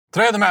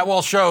Today on the Matt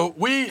Walsh Show,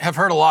 we have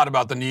heard a lot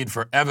about the need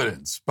for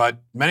evidence,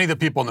 but many of the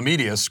people in the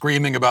media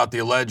screaming about the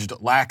alleged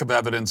lack of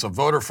evidence of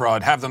voter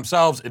fraud have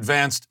themselves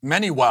advanced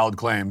many wild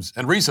claims,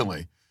 and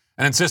recently,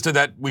 and insisted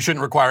that we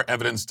shouldn't require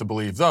evidence to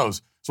believe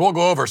those. So we'll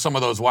go over some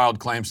of those wild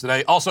claims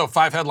today. Also,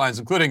 5 headlines,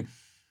 including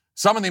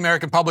some in the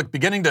American public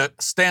beginning to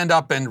stand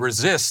up and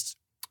resist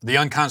the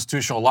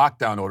unconstitutional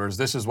lockdown orders.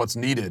 This is what's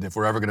needed if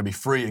we're ever going to be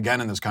free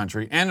again in this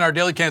country. And in our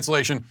daily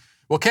cancellation,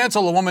 we'll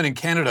cancel a woman in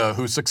Canada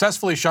who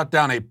successfully shut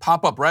down a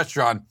pop-up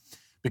restaurant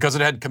because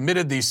it had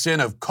committed the sin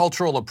of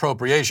cultural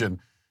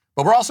appropriation.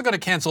 But we're also going to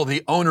cancel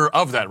the owner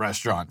of that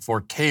restaurant for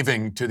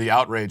caving to the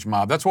outrage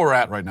mob. That's where we're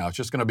at right now. It's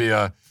just going to be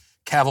a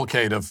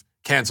cavalcade of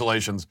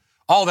cancellations.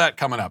 All that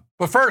coming up.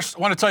 But first,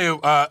 I want to tell you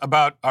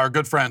about our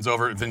good friends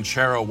over at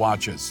Vincero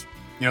Watches.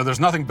 You know,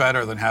 there's nothing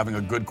better than having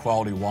a good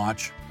quality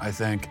watch, I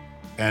think.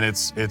 And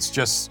it's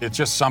just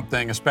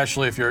something,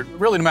 especially if you're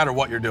really, no matter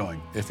what you're doing,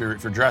 if you're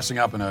dressing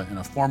up in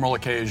a formal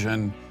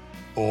occasion,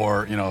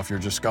 or if you're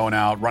just going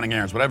out running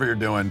errands, whatever you're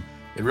doing,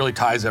 it really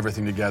ties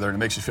everything together and it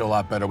makes you feel a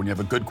lot better when you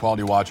have a good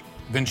quality watch.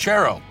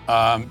 Vincero,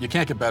 you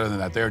can't get better than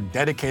that. They're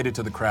dedicated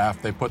to the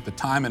craft. They put the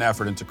time and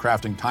effort into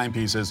crafting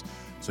timepieces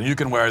so you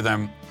can wear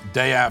them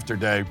day after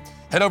day.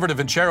 Head over to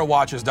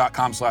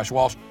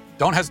vincerowatches.com/Walsh.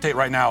 Don't hesitate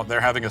right now. They're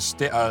having a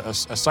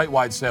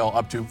site-wide sale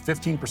up to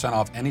 15%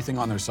 off anything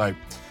on their site.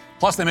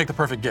 Plus, they make the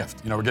perfect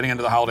gift. We're getting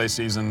into the holiday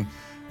season,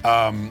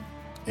 and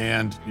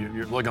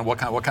you're looking at what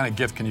kind of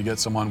gift can you get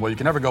someone? Well, you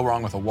can never go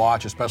wrong with a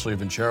watch, especially a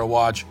Vincero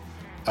watch.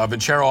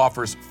 Vincero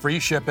offers free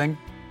shipping,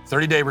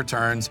 30-day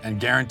returns, and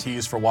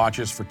guarantees for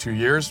watches for 2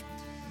 years.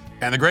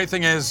 And the great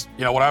thing is,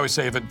 what I always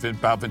say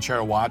about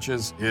Vincero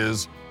watches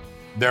is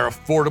they're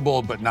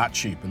affordable but not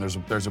cheap. And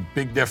there's a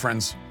big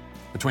difference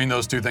between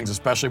those two things,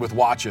 especially with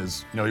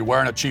watches. You're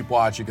wearing a cheap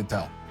watch, you can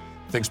tell.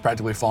 Things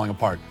practically falling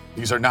apart.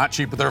 These are not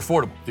cheap, but they're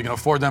affordable. You can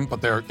afford them, but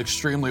they're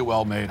extremely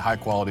well made, high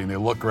quality, and they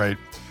look great.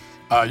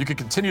 You can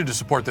continue to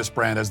support this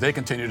brand as they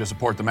continue to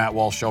support the Matt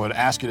Walsh Show. I'd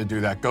ask you to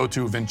do that. Go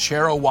to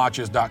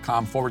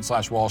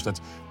vincerowatches.com/Walsh.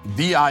 That's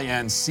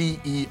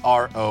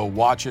VINCERO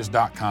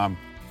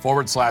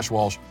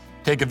watches.com/Walsh.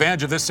 Take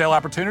advantage of this sale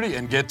opportunity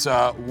and get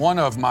one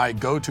of my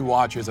go-to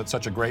watches at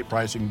such a great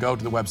price. You can go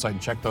to the website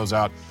and check those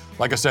out.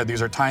 Like I said,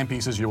 these are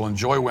timepieces you will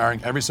enjoy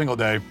wearing every single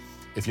day.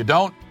 If you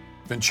don't,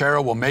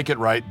 Vincero will make it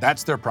right.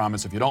 That's their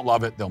promise. If you don't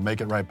love it, they'll make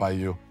it right by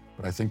you.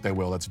 But I think they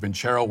will. That's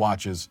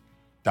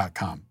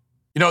vincerowatches.com.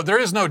 There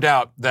is no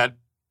doubt that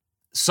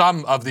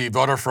some of the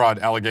voter fraud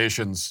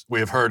allegations we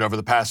have heard over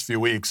the past few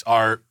weeks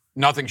are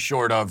nothing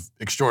short of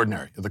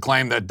extraordinary. The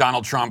claim that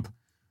Donald Trump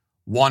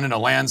won in a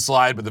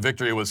landslide, but the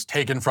victory was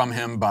taken from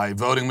him by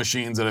voting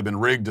machines that have been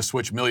rigged to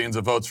switch millions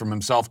of votes from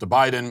himself to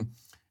Biden,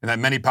 and that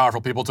many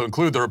powerful people, to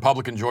include the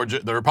Republican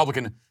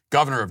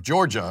governor of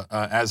Georgia,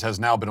 as has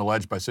now been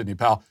alleged by Sidney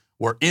Powell,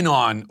 were in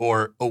on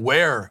or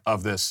aware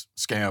of this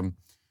scam,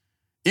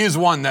 is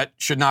one that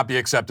should not be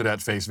accepted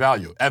at face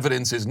value.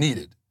 Evidence is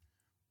needed.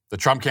 The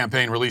Trump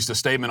campaign released a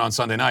statement on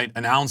Sunday night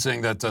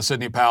announcing that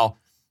Sidney Powell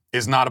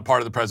is not a part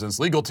of the president's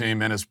legal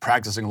team and is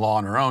practicing law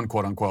on her own,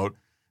 quote unquote.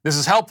 This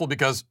is helpful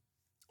because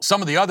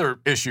some of the other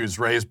issues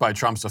raised by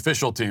Trump's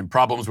official team,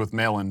 problems with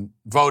mail-in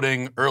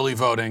voting, early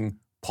voting,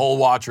 poll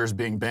watchers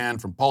being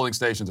banned from polling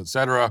stations,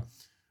 etc.,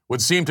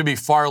 would seem to be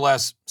far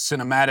less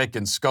cinematic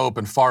in scope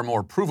and far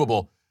more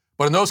provable.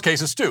 But in those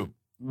cases, too,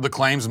 the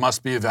claims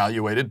must be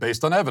evaluated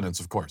based on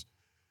evidence, of course.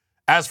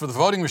 As for the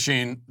voting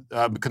machine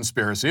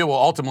conspiracy, it will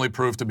ultimately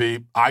prove to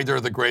be either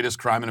the greatest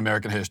crime in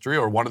American history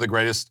or one of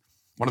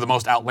the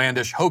most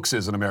outlandish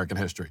hoaxes in American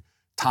history.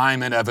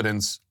 Time and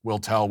evidence will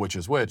tell which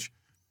is which.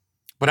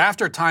 But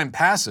after time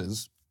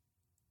passes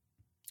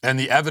and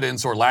the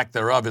evidence or lack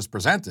thereof is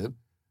presented,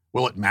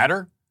 will it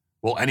matter?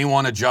 Will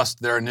anyone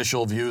adjust their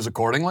initial views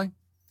accordingly?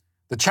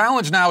 The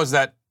challenge now is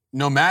that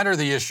no matter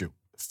the issue,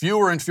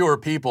 fewer and fewer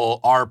people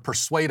are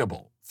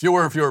persuadable.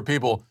 Fewer and fewer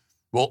people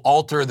will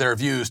alter their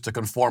views to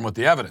conform with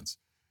the evidence.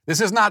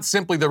 This is not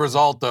simply the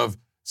result of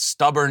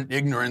stubborn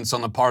ignorance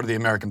on the part of the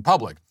American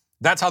public.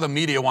 That's how the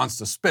media wants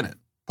to spin it,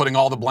 putting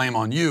all the blame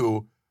on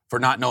you for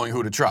not knowing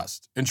who to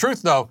trust. In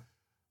truth, though,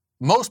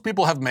 most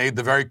people have made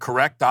the very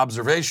correct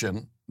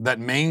observation that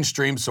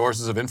mainstream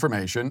sources of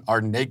information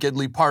are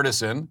nakedly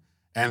partisan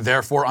and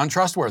therefore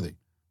untrustworthy.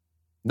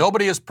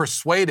 Nobody is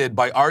persuaded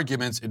by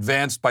arguments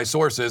advanced by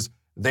sources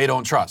they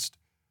don't trust.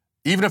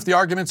 Even if the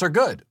arguments are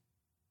good,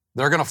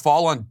 they're going to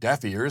fall on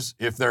deaf ears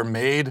if they're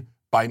made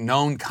by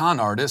known con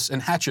artists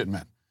and hatchet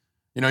men.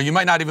 You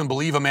might not even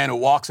believe a man who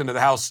walks into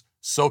the house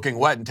soaking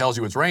wet and tells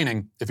you it's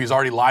raining if he's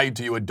already lied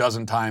to you a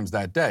dozen times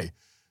that day.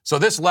 So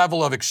this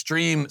level of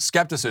extreme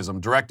skepticism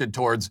directed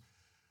towards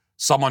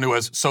someone who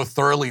has so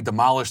thoroughly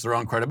demolished their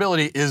own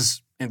credibility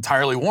is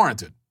entirely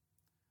warranted.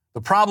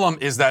 The problem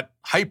is that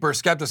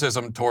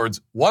hyper-skepticism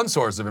towards one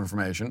source of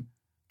information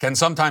can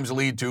sometimes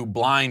lead to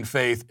blind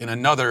faith in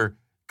another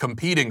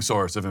competing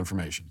source of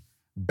information.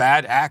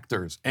 Bad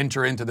actors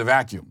enter into the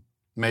vacuum,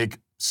 make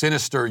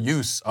sinister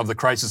use of the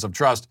crisis of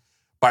trust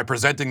by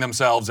presenting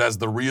themselves as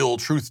the real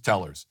truth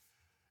tellers,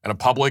 and a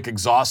public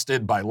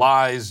exhausted by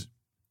lies,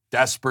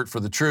 desperate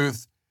for the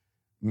truth,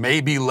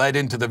 may be led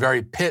into the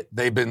very pit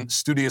they've been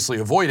studiously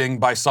avoiding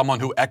by someone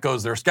who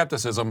echoes their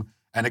skepticism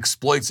and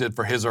exploits it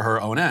for his or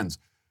her own ends.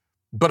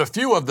 But a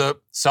few of the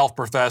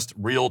self-professed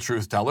real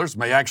truth tellers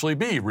may actually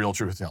be real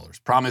truth tellers,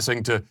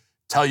 promising to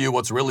tell you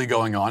what's really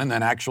going on and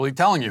then actually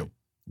telling you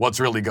what's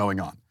really going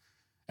on.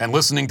 And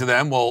listening to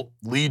them will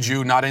lead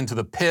you not into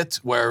the pit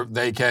where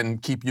they can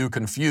keep you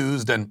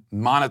confused and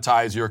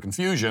monetize your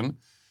confusion,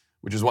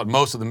 which is what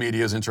most of the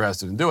media is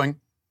interested in doing,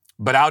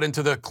 but out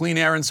into the clean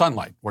air and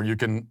sunlight where you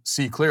can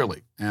see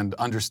clearly and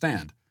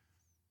understand.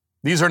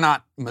 These are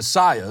not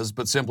messiahs,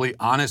 but simply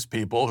honest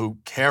people who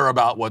care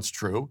about what's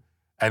true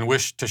and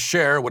wish to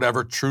share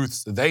whatever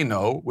truths they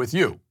know with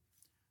you.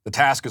 The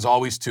task is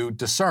always to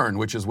discern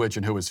which is which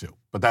and who is who,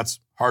 but that's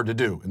hard to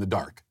do in the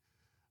dark,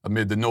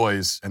 amid the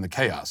noise and the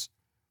chaos.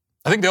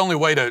 I think the only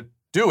way to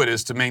do it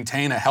is to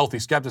maintain a healthy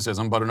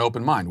skepticism, but an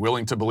open mind,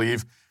 willing to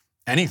believe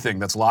anything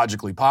that's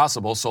logically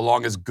possible so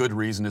long as good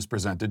reason is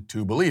presented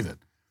to believe it.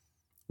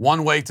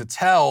 One way to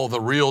tell the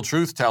real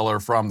truth teller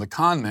from the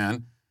con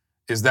man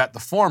is that the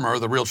former,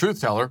 the real truth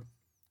teller,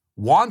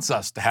 wants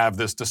us to have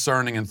this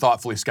discerning and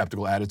thoughtfully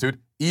skeptical attitude,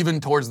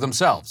 even towards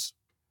themselves.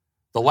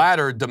 The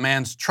latter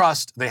demands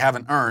trust they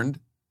haven't earned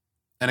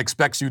and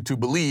expects you to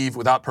believe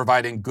without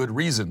providing good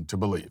reason to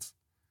believe.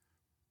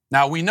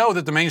 Now, we know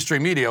that the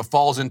mainstream media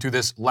falls into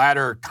this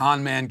latter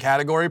con man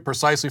category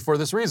precisely for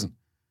this reason.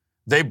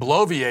 They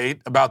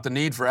bloviate about the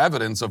need for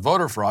evidence of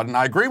voter fraud, and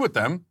I agree with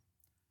them,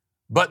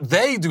 but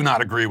they do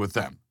not agree with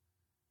them.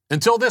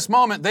 Until this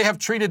moment, they have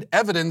treated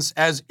evidence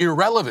as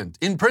irrelevant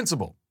in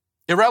principle.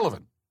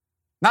 Irrelevant.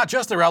 Not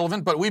just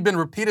irrelevant, but we've been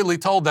repeatedly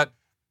told that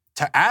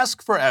to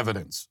ask for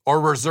evidence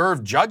or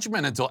reserve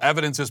judgment until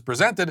evidence is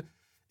presented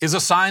is a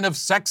sign of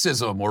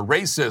sexism or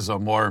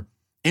racism or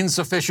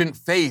insufficient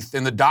faith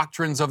in the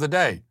doctrines of the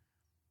day.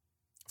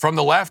 From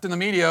the left and the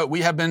media,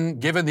 we have been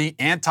given the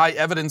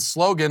anti-evidence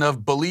slogan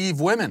of believe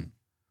women.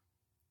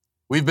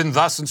 We've been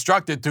thus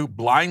instructed to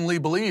blindly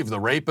believe the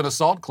rape and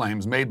assault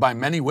claims made by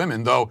many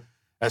women, though,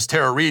 as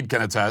Tara Reid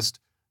can attest,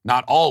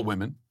 not all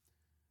women,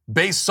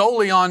 based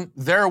solely on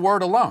their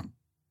word alone.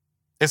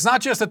 It's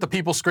not just that the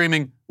people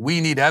screaming, "We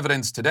need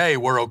evidence" today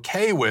were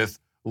okay with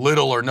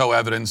little or no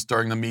evidence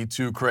during the Me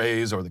Too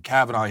craze or the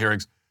Kavanaugh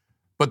hearings,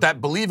 but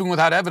that believing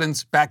without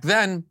evidence back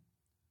then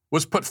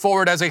was put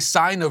forward as a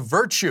sign of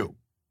virtue.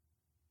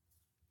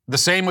 The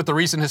same with the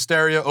recent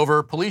hysteria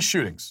over police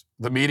shootings.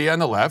 The media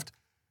and the left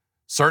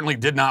certainly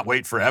did not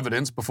wait for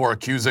evidence before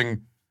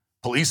accusing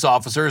police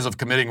officers of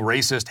committing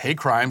racist hate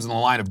crimes in the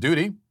line of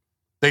duty.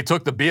 They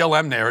took the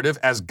BLM narrative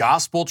as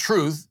gospel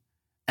truth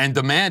and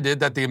demanded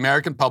that the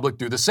American public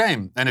do the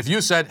same. And if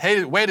you said,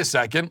 "Hey, wait a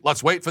second,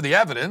 let's wait for the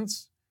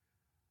evidence,"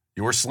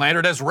 you were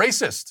slandered as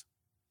racist.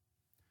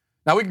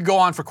 Now, we could go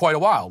on for quite a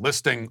while,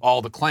 listing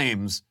all the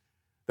claims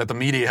that the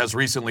media has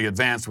recently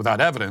advanced without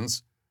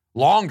evidence,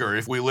 longer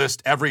if we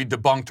list every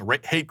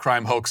debunked hate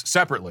crime hoax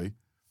separately,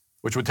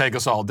 which would take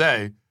us all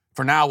day.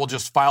 For now, we'll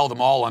just file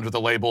them all under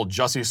the label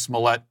Jussie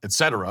Smollett,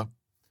 etc.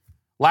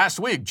 Last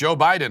week, Joe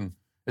Biden,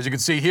 as you can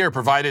see here,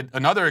 provided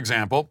another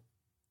example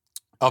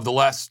of the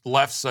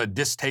left's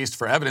distaste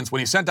for evidence when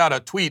he sent out a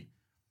tweet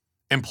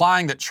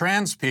implying that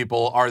trans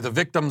people are the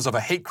victims of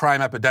a hate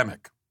crime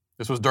epidemic.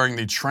 This was during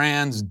the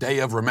Trans Day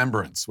of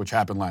Remembrance, which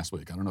happened last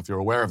week. I don't know if you're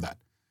aware of that.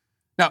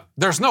 Now,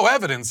 there's no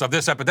evidence of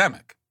this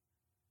epidemic,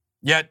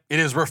 yet it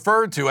is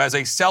referred to as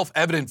a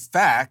self-evident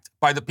fact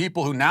by the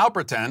people who now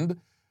pretend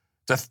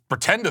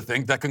to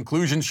think that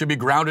conclusions should be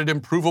grounded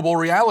in provable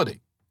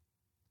reality.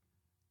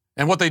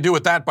 And what they do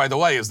with that, by the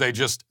way, is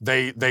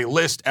they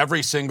list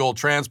every single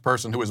trans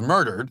person who was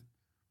murdered,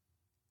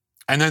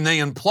 and then they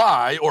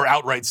imply or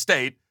outright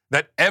state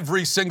that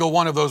every single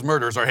one of those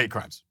murders are hate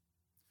crimes,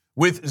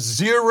 with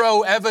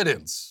zero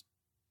evidence.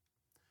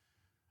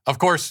 Of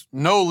course,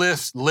 no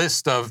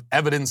list of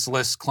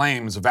evidence-less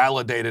claims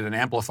validated and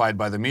amplified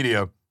by the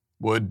media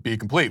would be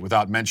complete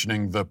without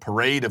mentioning the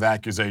parade of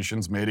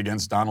accusations made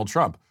against Donald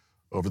Trump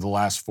over the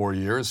last 5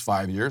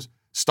 years,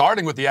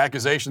 starting with the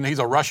accusation that he's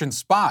a Russian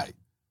spy.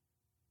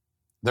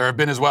 There have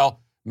been as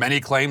well many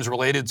claims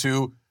related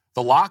to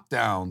the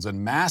lockdowns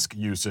and mask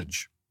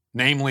usage,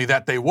 namely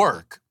that they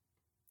work,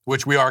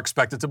 which we are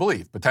expected to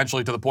believe,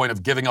 potentially to the point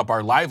of giving up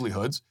our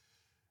livelihoods,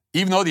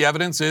 even though the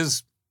evidence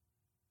is,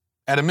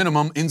 at a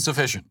minimum,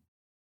 insufficient.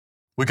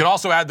 We could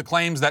also add the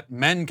claims that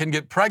men can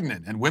get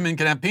pregnant and women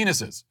can have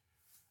penises.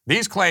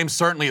 These claims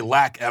certainly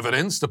lack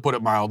evidence, to put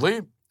it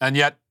mildly, and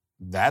yet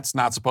that's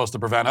not supposed to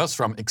prevent us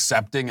from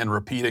accepting and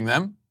repeating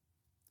them.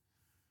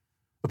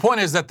 The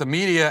point is that the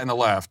media and the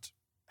left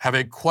have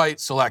a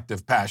quite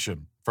selective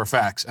passion for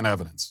facts and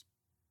evidence.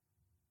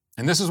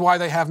 And this is why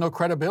they have no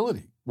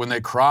credibility when they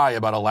cry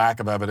about a lack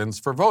of evidence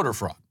for voter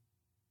fraud.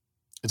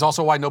 It's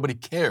also why nobody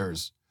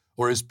cares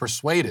or is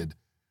persuaded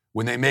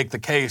when they make the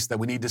case that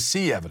we need to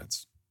see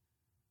evidence.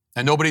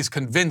 And nobody's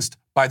convinced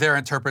by their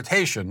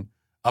interpretation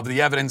of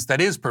the evidence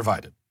that is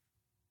provided.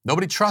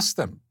 Nobody trusts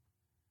them.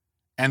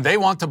 And they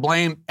want to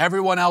blame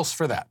everyone else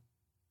for that.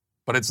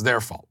 But it's their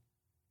fault.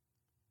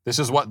 This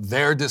is what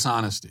their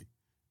dishonesty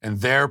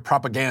and their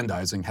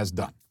propagandizing has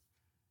done.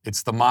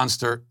 It's the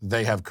monster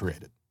they have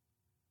created.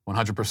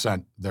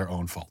 100% their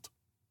own fault.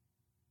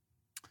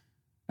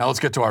 Now let's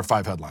get to our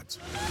 5 headlines.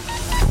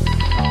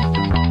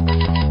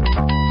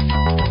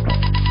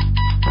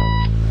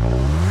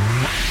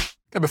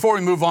 Okay, before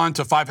we move on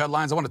to 5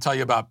 headlines, I want to tell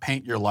you about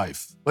Paint Your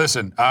Life.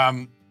 Listen,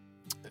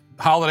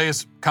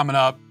 holidays coming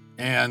up,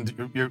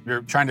 and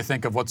you're trying to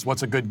think of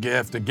what's a good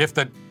gift, a gift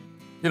that,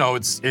 you know,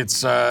 it's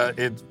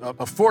an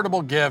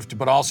affordable gift,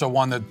 but also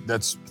one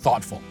that's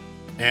thoughtful.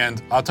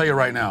 And I'll tell you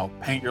right now,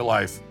 Paint Your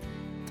Life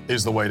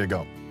is the way to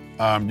go.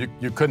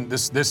 You couldn't.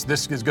 This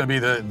is going to be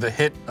the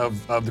hit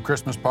of the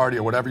Christmas party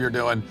or whatever you're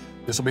doing.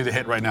 This will be the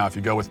hit right now if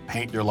you go with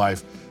Paint Your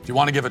Life. If you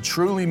want to give a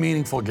truly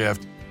meaningful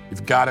gift,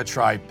 you've got to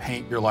try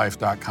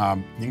paintyourlife.com.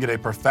 You can get a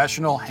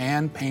professional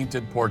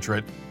hand-painted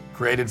portrait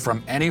created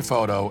from any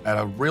photo at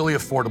a really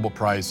affordable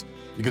price.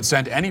 You can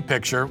send any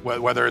picture,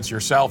 whether it's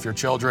yourself, your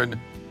children,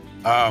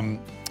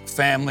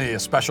 family, a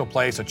special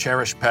place, a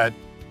cherished pet,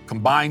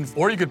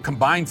 or you could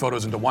combine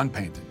photos into one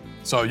painting.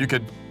 So you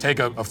could take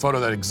a photo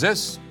that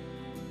exists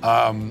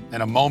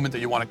in a moment that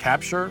you want to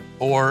capture,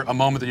 or a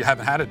moment that you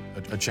haven't had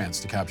a chance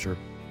to capture,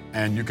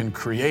 and you can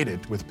create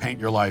it with Paint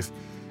Your Life.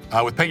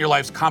 With Paint Your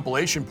Life's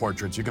compilation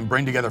portraits, you can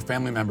bring together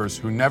family members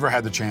who never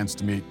had the chance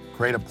to meet,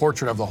 create a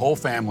portrait of the whole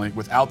family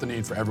without the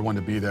need for everyone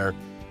to be there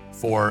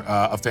for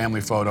a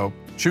family photo.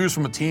 Choose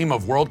from a team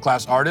of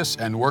world-class artists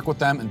and work with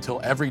them until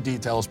every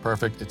detail is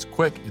perfect. It's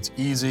quick, it's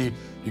easy.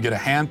 You get a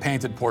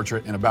hand-painted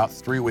portrait in about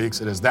 3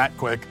 weeks. It is that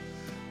quick.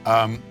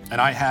 And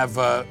I have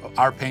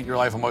our Paint Your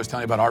Life. I'm always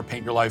telling you about our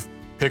Paint Your Life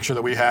picture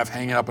that we have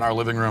hanging up in our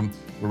living room.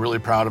 We're really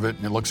proud of it,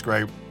 and it looks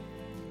great.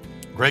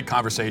 Great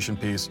conversation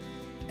piece.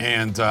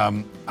 And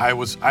I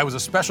was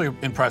especially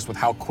impressed with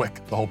how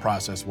quick the whole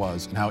process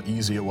was and how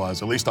easy it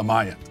was, at least on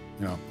my end.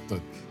 You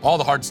know, all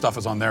the hard stuff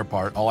is on their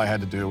part. All I had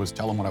to do was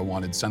tell them what I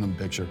wanted, send them a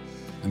picture,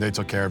 and they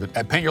took care of it.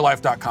 At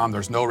paintyourlife.com,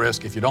 there's no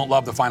risk. If you don't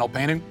love the final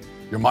painting,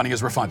 your money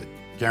is refunded,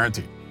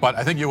 guaranteed. But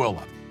I think you will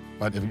love it.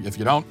 But if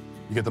you don't,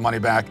 you get the money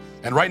back.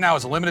 And right now,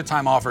 as a limited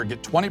time offer,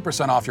 get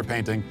 20% off your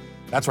painting.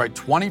 That's right,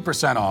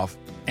 20% off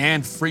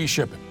and free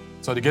shipping.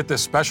 So to get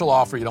this special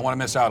offer you don't want to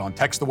miss out on,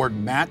 text the word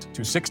Matt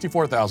to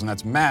 64,000.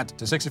 That's Matt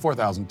to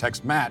 64,000.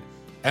 Text Matt,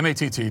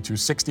 M-A-T-T, to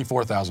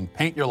 64,000.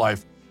 Paint Your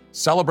Life.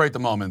 Celebrate the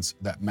moments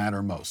that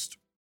matter most.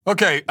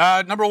 Okay,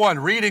 number 1,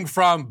 reading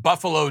from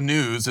Buffalo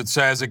News, it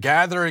says a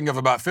gathering of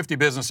about 50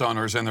 business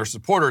owners and their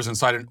supporters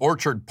inside an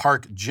Orchard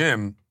Park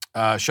gym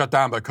shut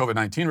down by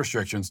COVID-19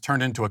 restrictions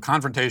turned into a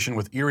confrontation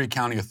with Erie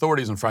County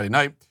authorities on Friday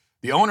night.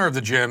 The owner of the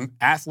gym,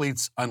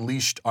 Athletes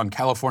Unleashed on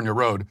California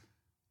Road,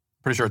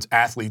 pretty sure it's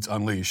Athletes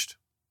Unleashed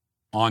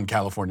on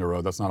California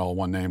Road, that's not all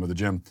one name of the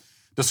gym,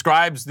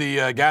 describes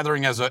the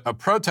gathering as a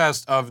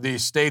protest of the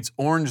state's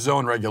orange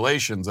zone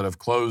regulations that have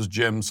closed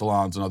gyms,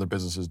 salons, and other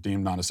businesses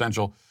deemed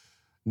non-essential.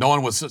 No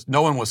one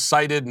was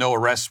cited, no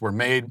arrests were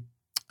made,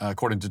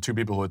 according to 2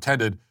 people who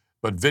attended,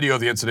 but video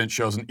of the incident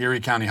shows an Erie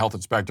County health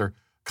inspector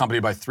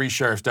accompanied by 3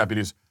 sheriff's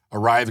deputies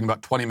arriving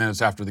about 20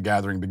 minutes after the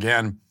gathering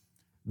began.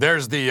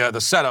 There's the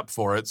setup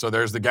for it. So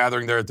there's the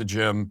gathering there at the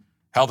gym.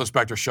 Health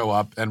inspectors show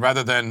up, and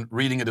rather than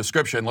reading a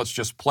description, let's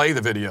just play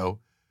the video,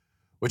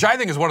 which I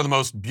think is one of the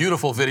most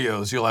beautiful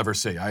videos you'll ever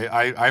see.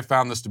 I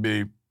found this to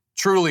be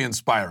truly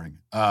inspiring,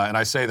 and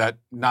I say that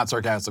not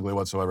sarcastically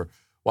whatsoever.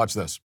 Watch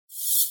this.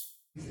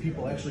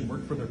 People actually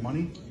work for their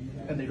money,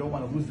 and they don't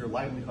want to lose their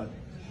livelihood.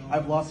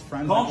 I've lost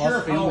friends, I've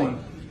lost family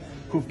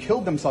who've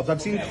killed themselves.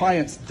 I've seen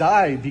clients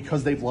die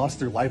because they've lost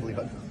their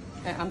livelihood.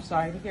 I'm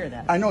sorry to hear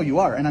that. I know you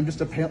are, and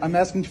I'm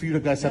asking for you to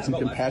guys have some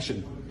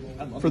compassion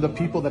for the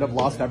people that have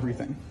lost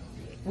everything.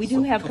 We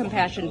do have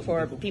compassion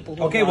for people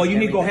who Okay, well, you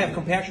need to go everything. have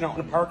compassion out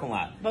in the parking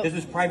lot. But this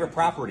is private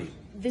property.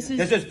 This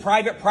is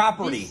private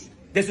property.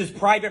 This is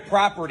private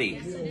property.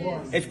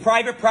 It's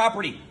private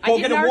property. I Go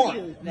didn't get a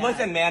argue warrant. that.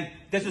 Listen, man,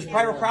 this is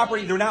private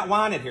property. They're not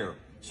wanted here.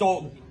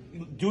 So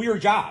do your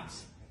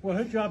jobs. Well,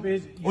 her job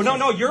is... Well,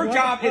 no, your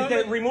job is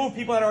to remove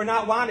people that are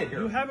not wanted here.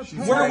 You have a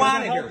permit We're from the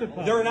wanted health here.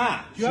 department. They're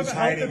not. You have She's a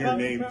health hiding her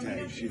department name permit?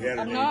 tag. She had her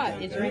I'm name not.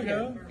 tag. It's right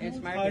here. It's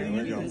right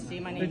there. You go. can see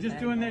my name They're just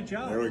tag. doing their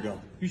job. There we go.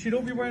 You should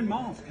all be wearing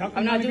masks. How come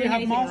I'm not none of you doing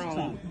have anything masks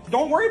wrong. on?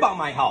 Don't worry about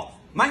my health.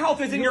 My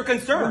health isn't your You're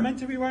concern. meant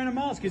to be wearing a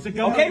mask. It's a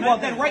government Okay, well,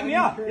 mandate. then write me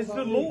up. It's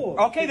the law.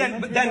 Okay,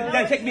 then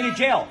take me to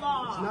jail.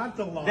 It's not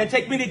the law. Then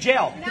take me to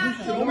jail.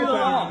 Show me the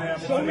law.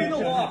 Show me the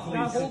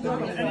law.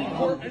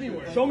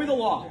 Show me the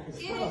law.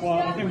 Well,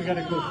 I think we got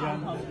to go, John.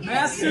 You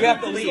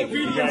have to leave.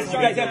 You guys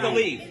have to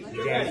leave.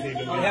 You guys need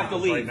to have to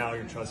leave. Right now,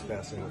 you're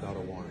trespassing without a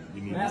warrant.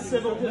 You need Mass to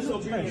civil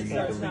disobedience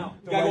starts now.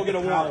 You gotta go get a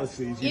warrant.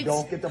 policies. You It's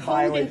don't get to code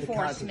violate the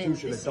enforcement.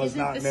 Constitution. This It does isn't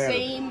not the matter.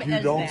 same You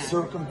as don't that.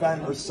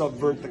 circumvent or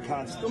subvert the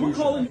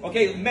Constitution.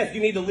 Okay, Miss,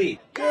 you need to leave.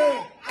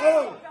 Get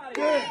out!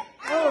 Get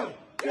out!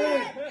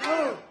 Get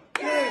out!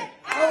 Get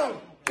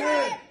out!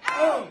 Get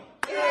out!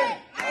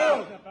 Get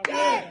out! Get out!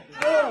 Get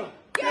out!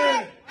 Get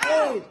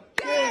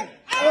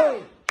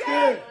out!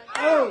 Get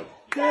out!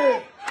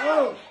 Get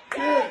out!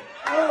 Get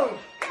out!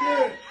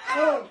 Get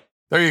out!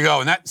 There you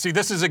go. And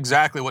this is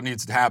exactly what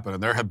needs to happen.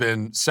 And there have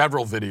been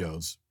several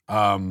videos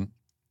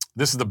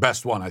This is the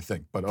best one, I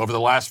think. But over the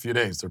last few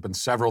days, there have been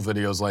several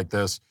videos like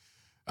this.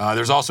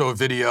 There's also a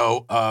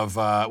video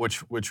of,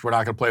 which we're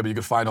not going to play, but you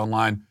can find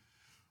online,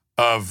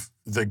 of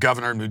the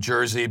governor of New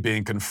Jersey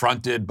being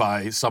confronted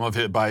by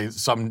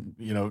some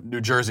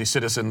New Jersey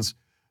citizens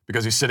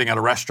because he's sitting at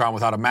a restaurant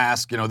without a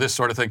mask, this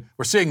sort of thing.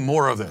 We're seeing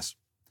more of this.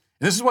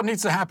 And this is what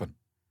needs to happen.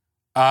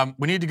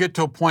 We need to get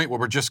to a point where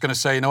we're just going to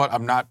say, you know what,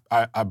 I'm not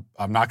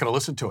going to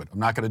listen to it. I'm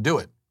not going to do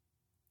it.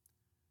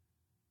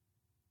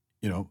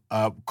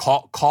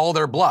 Call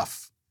their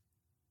bluff,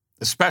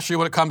 especially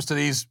when it comes to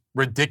these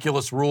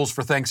ridiculous rules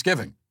for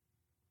Thanksgiving.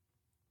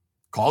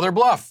 Call their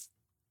bluff.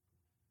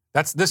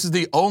 This is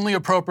the only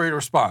appropriate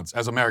response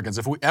as Americans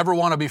if we ever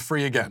want to be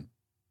free again.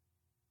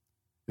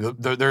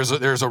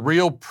 There's a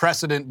real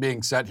precedent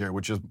being set here,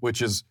 which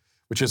has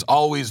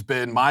always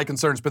been my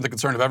concern. It's been the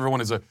concern of everyone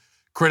who's a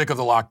critic of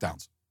the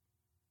lockdowns.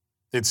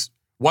 It's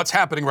what's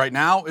happening right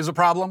now is a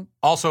problem.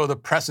 Also, the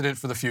precedent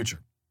for the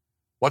future.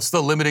 What's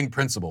the limiting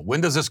principle? When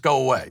does this go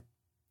away?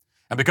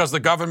 And because the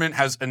government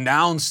has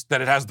announced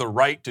that it has the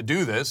right to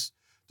do this,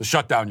 to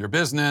shut down your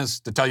business,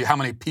 to tell you how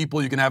many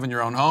people you can have in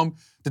your own home,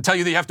 to tell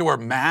you that you have to wear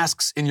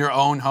masks in your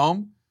own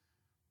home,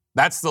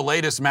 that's the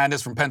latest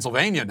madness from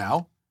Pennsylvania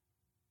now.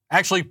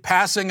 Actually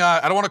passing,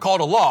 I don't want to call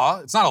it a law.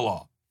 It's not a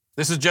law.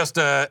 This is just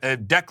a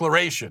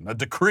declaration, a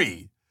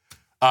decree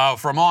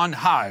from on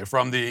high,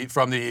 from the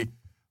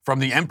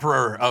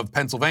emperor of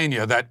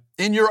Pennsylvania, that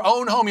in your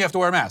own home you have to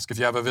wear a mask if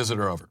you have a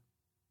visitor over.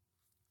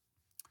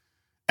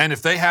 And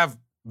if they have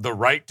the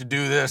right to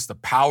do this, the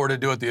power to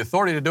do it, the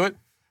authority to do it,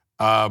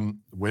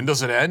 when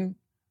does it end?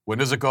 When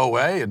does it go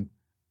away? And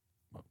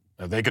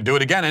they could do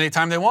it again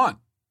anytime they want.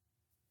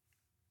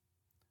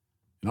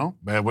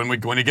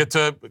 When you get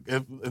to,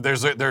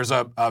 there's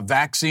a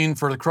vaccine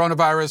for the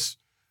coronavirus,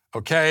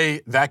 okay,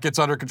 that gets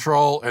under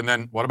control. And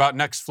then what about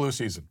next flu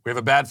season? We have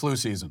a bad flu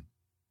season.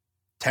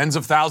 Tens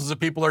of thousands of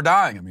people are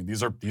dying. I mean,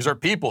 these are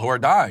people who are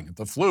dying.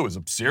 The flu is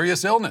a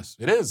serious illness.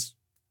 It is.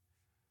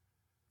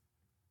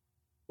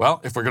 Well,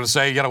 if we're going to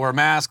say you got to wear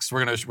masks,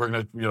 we're going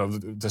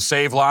to to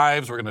save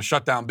lives, we're going to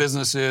shut down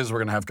businesses, we're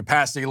going to have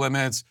capacity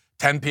limits,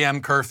 10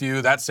 p.m.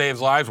 curfew, that saves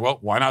lives. Well,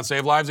 why not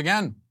save lives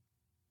again?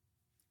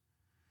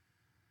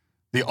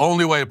 The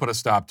only way to put a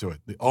stop to it,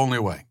 the only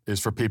way,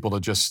 is for people to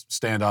just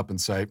stand up and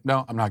say,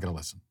 no, I'm not going to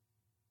listen.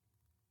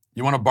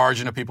 You want to barge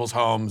into people's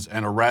homes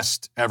and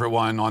arrest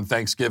everyone on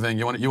Thanksgiving,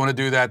 you want to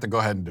do that, then go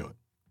ahead and do it.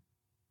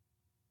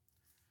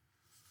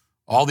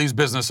 All these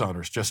business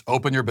owners, just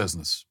open your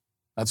business.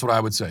 That's what I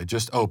would say.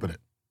 Just open it.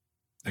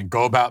 And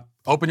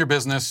open your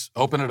business,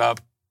 open it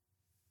up,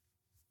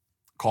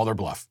 call their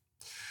bluff.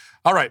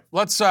 All right,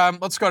 let's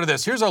go to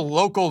this. Here's a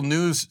local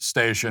news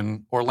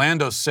station,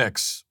 Orlando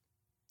 6,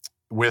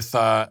 with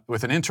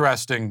an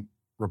interesting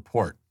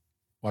report.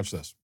 Watch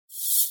this.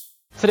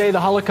 Today,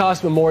 the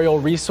Holocaust Memorial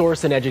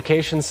Resource and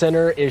Education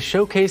Center is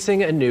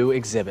showcasing a new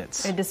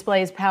exhibit. It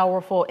displays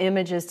powerful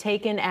images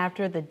taken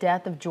after the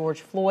death of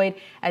George Floyd.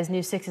 As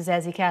News 6's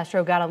Ezzy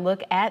Castro got a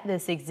look at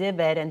this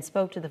exhibit and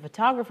spoke to the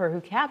photographer who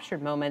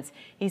captured moments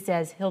he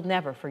says he'll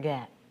never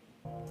forget.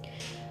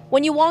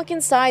 When you walk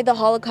inside the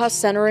Holocaust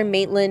Center in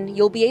Maitland,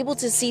 you'll be able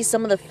to see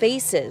some of the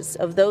faces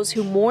of those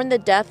who mourn the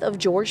death of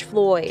George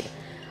Floyd,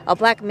 a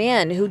black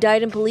man who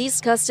died in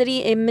police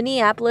custody in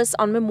Minneapolis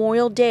on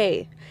Memorial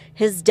Day.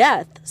 His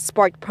death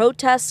sparked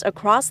protests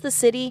across the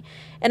city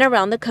and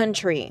around the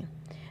country.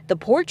 The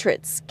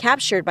portraits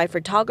captured by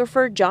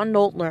photographer John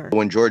Noltner.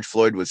 When George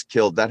Floyd was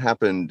killed, that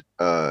happened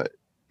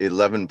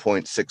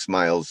 11.6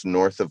 miles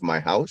north of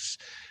my house.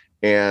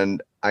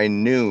 And I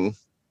knew,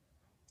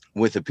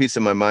 with a piece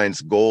of my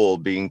mind's goal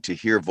being to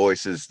hear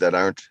voices that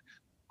aren't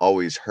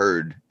always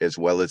heard as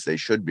well as they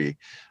should be,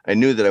 I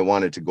knew that I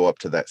wanted to go up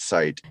to that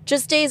site.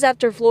 Just days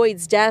after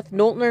Floyd's death,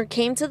 Noltner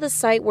came to the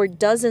site where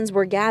dozens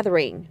were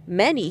gathering,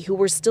 many who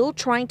were still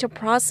trying to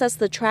process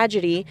the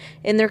tragedy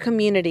in their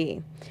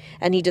community.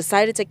 And he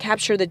decided to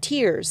capture the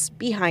tears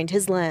behind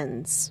his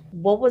lens.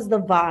 What was the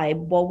vibe?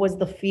 What was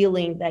the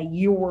feeling that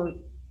you were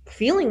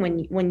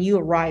feeling when you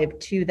arrived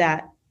to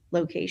that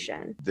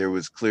location? There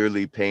was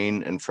clearly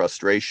pain and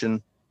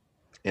frustration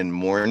and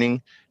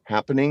mourning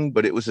happening,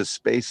 but it was a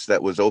space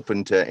that was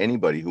open to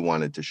anybody who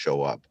wanted to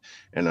show up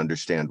and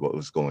understand what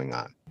was going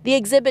on. The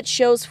exhibit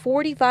shows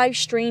 45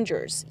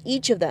 strangers,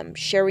 each of them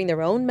sharing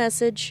their own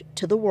message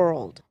to the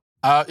world.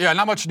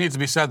 Not much needs to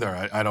be said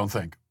there, I don't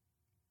think.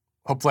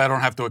 Hopefully I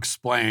don't have to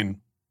explain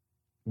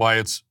why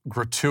it's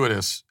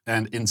gratuitous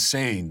and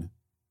insane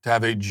to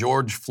have a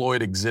George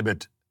Floyd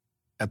exhibit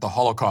at the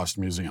Holocaust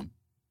Museum.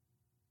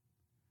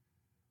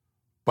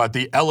 But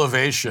the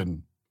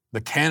elevation, the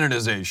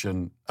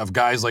canonization of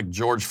guys like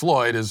George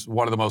Floyd is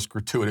one of the most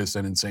gratuitous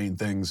and insane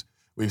things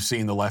we've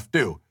seen the left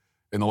do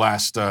in the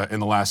last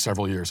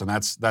several years, and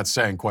that's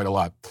saying quite a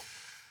lot.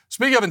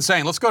 Speaking of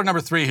insane, let's go to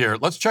number 3 here.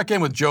 Let's check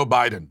in with Joe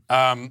Biden.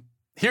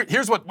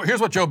 Here's what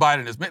Joe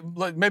Biden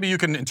is. Maybe you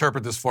can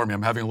interpret this for me.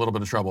 I'm having a little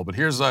bit of trouble, but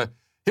here's the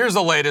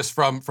latest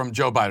from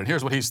Joe Biden.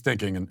 Here's what he's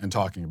thinking and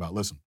talking about.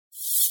 Listen.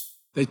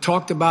 They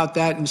talked about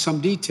that in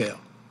some detail.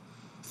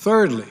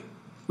 Thirdly,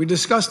 We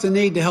discussed the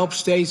need to help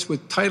states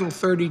with Title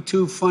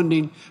 32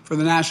 funding for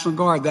the National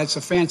Guard. That's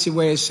a fancy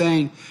way of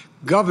saying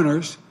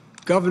governors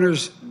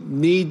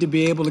need to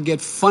be able to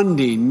get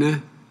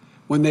funding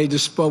when they need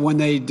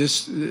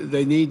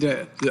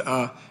to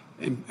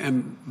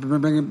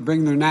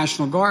bring their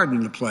National Guard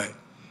into play.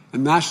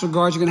 And National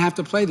Guards are going to have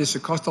to play this.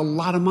 It costs a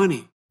lot of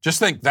money. Just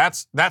think,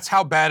 that's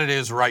how bad it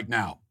is right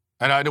now.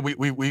 And I know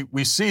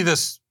we see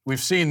this, we've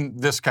seen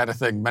this kind of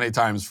thing many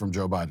times from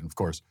Joe Biden, of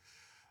course.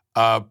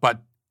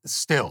 But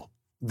still,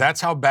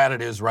 that's how bad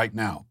it is right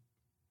now.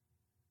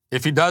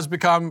 If he does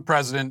become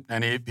president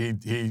and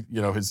he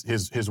you know,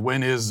 his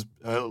win is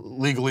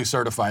legally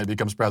certified,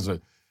 becomes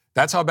president,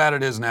 that's how bad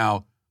it is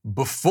now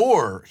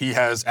before he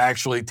has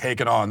actually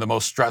taken on the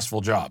most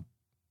stressful job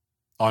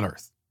on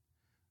earth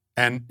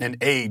and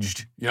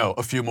aged, you know,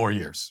 a few more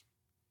years.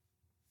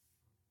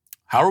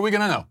 How are we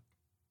going to know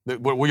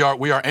that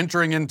we are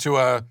entering into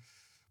a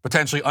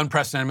potentially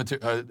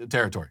unprecedented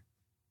territory?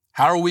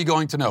 How are we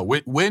going to know?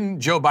 When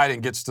Joe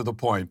Biden gets to the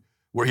point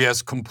where he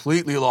has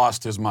completely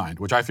lost his mind,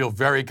 which I feel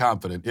very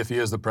confident, if he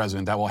is the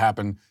president, that will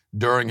happen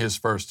during his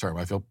first term.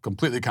 I feel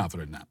completely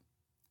confident in that.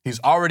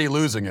 He's already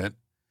losing it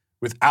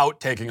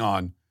without taking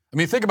on. I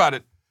mean, think about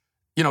it.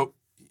 You know,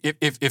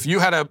 if you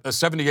had a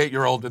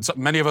 78-year-old, and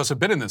many of us have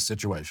been in this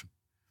situation,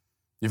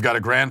 you've got a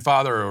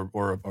grandfather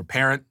or a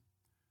parent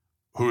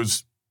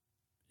who's,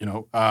 you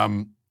know,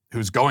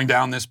 who's going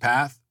down this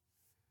path,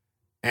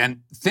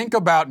 and think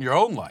about in your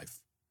own life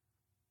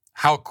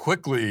how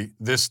quickly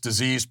this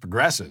disease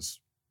progresses.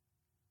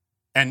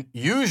 And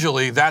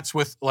usually that's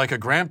with like a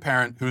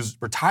grandparent who's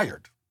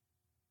retired,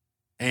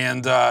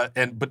 and not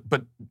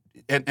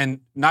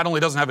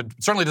only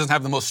certainly doesn't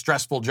have the most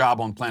stressful job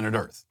on planet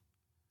Earth.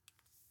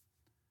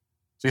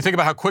 So you think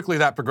about how quickly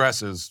that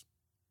progresses,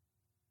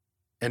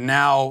 and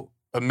now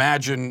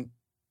imagine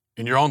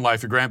in your own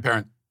life your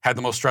grandparent had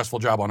the most stressful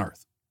job on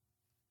Earth.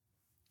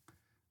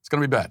 It's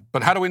going to be bad.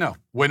 But how do we know?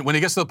 When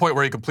he gets to the point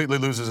where he completely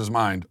loses his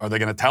mind, are they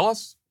going to tell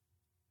us?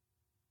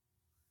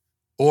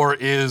 Or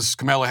is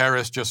Kamala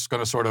Harris just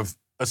going to sort of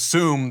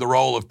assume the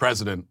role of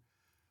president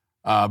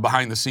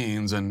behind the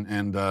scenes, and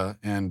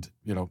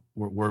you know,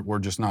 we're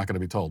just not going to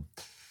be told?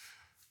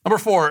 Number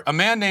 4, a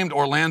man named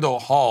Orlando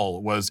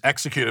Hall was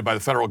executed by the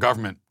federal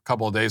government a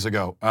couple of days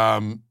ago.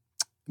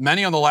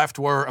 Many on the left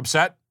were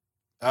upset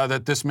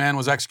that this man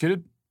was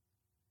executed.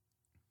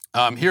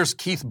 Here's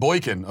Keith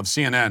Boykin of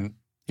CNN.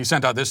 He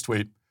sent out this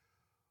tweet.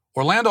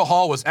 Orlando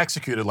Hall was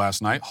executed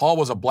last night. Hall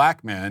was a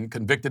black man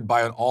convicted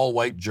by an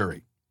all-white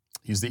jury.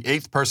 He's the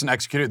 8th person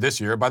executed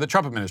this year by the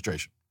Trump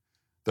administration.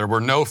 There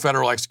were no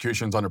federal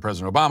executions under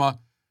President Obama,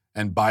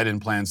 and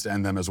Biden plans to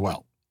end them as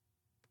well.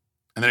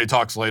 And then he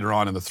talks later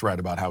on in the thread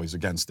about how he's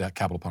against that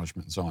capital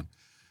punishment and so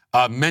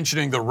on.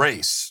 Mentioning the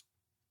race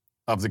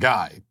of the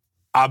guy,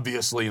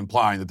 obviously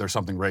implying that there's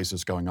something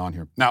racist going on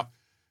here. Now,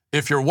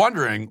 if you're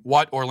wondering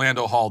what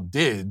Orlando Hall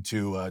did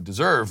to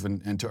deserve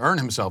and to earn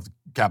himself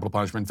capital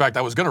punishment, in fact,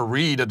 I was going to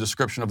read a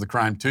description of the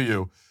crime to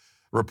you,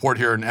 a report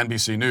here in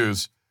NBC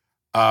News,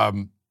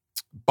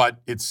 but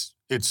it's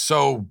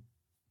so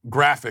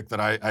graphic that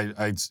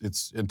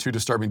it's too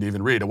disturbing to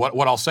even read.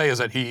 What I'll say is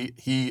that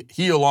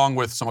he along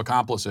with some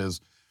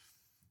accomplices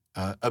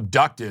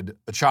abducted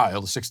a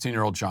child, a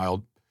 16-year-old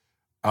child,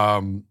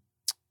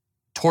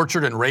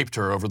 tortured and raped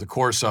her over the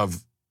course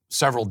of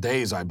several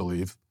days, I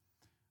believe,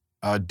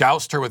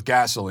 doused her with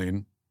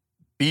gasoline,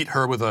 beat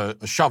her with a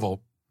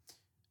shovel,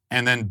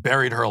 and then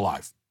buried her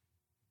alive.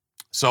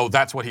 So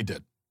that's what he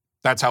did.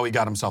 That's how he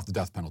got himself the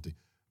death penalty.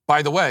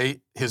 By the way,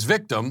 his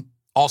victim,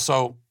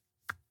 also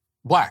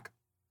black.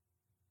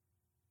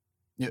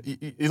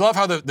 You love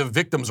how the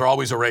victims are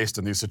always erased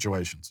in these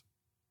situations.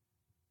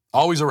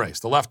 Always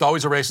erased. The left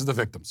always erases the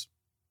victims.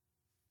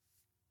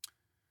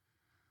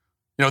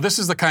 You know, this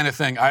is the kind of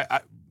thing,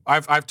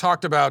 I've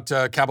talked about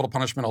capital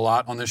punishment a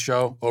lot on this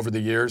show over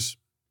the years,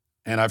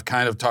 and I've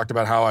kind of talked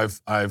about how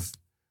I've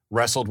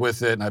wrestled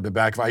with it, and I've been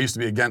back. I used to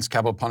be against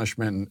capital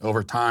punishment, and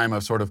over time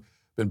I've sort of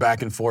been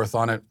back and forth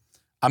on it.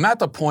 I'm at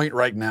the point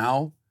right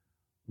now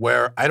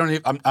where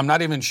I'm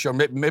not even sure,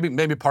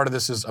 maybe part of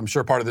this is, I'm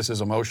sure part of this is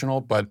emotional,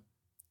 but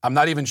I'm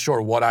not even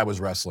sure what I was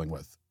wrestling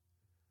with.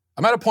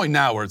 I'm at a point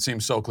now where it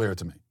seems so clear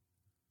to me.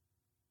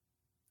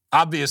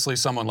 Obviously,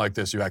 someone like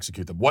this, you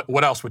execute them.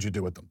 What else would you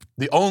do with them?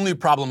 The only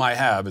problem I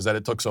have is that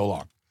it took so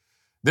long.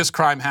 This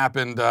crime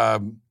happened,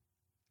 I'm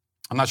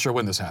not sure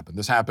when this happened.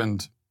 This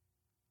happened,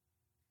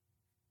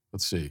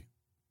 let's see.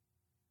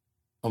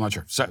 I'm not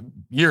sure.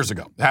 Years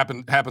ago. It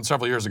happened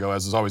several years ago,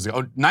 as is always.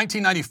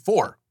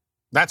 1994.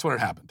 That's when it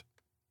happened.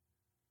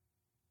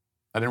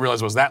 I didn't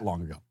realize it was that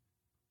long ago.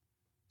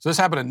 So this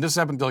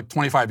happened like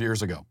 25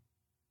 years ago.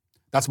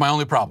 That's my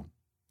only problem.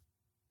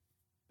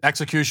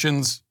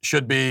 Executions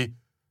should be,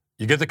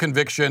 you get the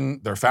conviction,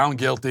 they're found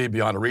guilty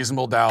beyond a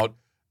reasonable doubt,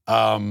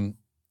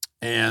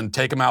 and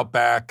take them out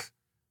back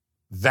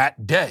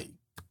that day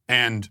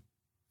and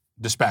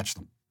dispatch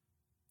them.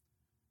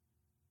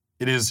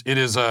 It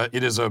is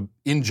a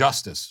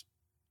injustice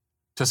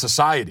to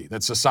society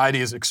that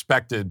society is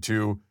expected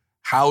to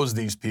house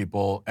these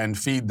people and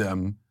feed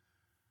them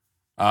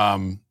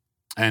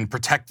and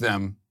protect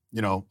them,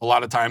 a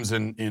lot of times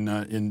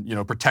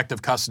in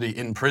protective custody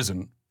in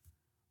prison,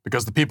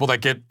 because the people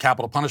that get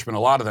capital punishment, a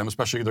lot of them,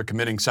 especially if they're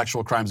committing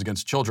sexual crimes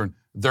against children,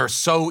 they're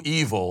so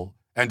evil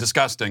and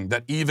disgusting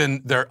that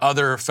even their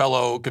other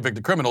fellow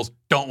convicted criminals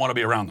don't want to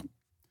be around them.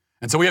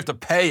 And so we have to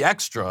pay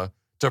extra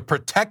to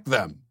protect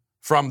them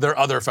from their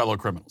other fellow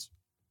criminals.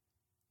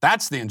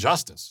 That's the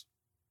injustice,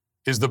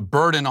 is the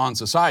burden on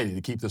society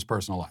to keep this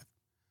person alive.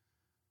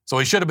 So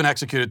he should have been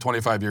executed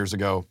 25 years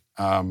ago,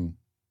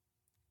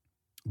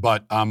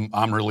 but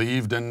I'm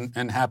relieved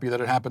and happy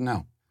that it happened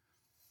now.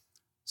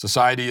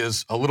 Society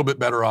is a little bit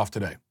better off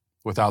today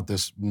without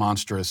this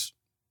monstrous,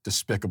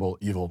 despicable,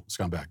 evil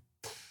scumbag.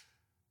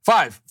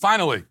 5,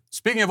 finally,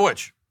 speaking of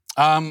which,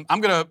 I'm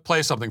going to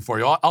play something for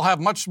you. I'll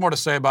have much more to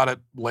say about it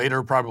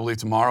later, probably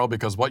tomorrow,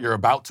 because what you're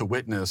about to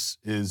witness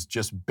is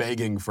just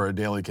begging for a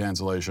daily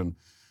cancellation.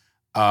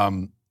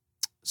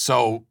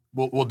 So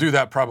we'll do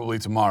that probably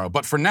tomorrow.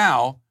 But for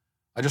now,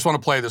 I just want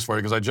to play this for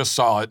you because I just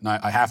saw it and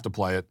I have to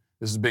play it.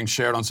 This is being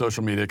shared on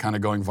social media, kind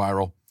of going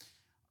viral.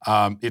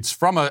 It's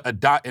from an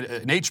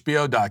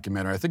HBO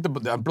documentary.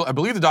 I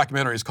believe the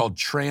documentary is called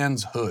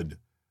Trans Hood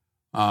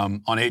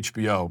on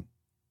HBO.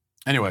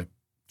 Anyway,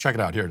 check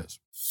it out. Here it is.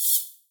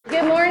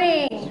 Good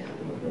morning.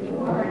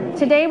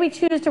 Today we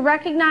choose to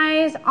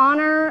recognize,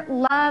 honor,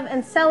 love,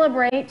 and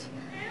celebrate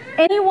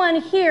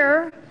anyone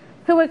here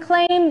who would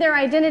claim their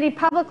identity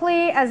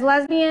publicly as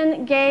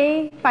lesbian,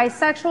 gay,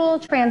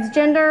 bisexual,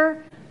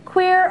 transgender,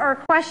 queer, or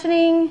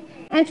questioning,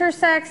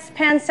 intersex,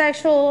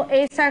 pansexual,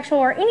 asexual,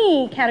 or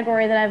any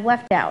category that I've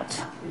left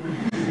out.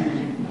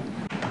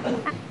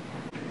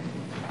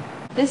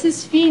 This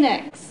is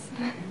Phoenix.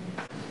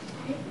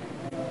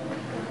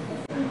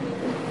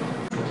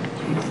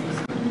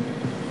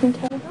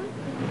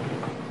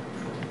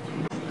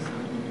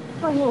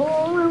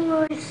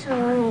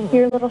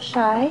 You're a little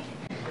shy.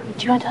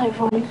 Do you want to tell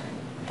everyone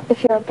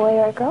if you're a boy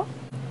or a girl?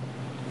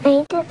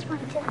 I just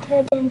want to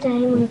tell them that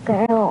I'm a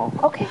girl.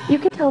 Okay, you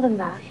can tell them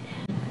that.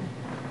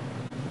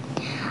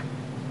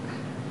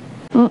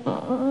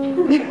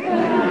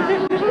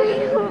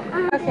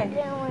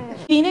 Okay.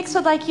 Phoenix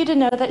would like you to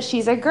know that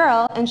she's a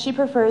girl and she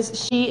prefers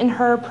she and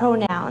her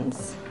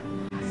pronouns.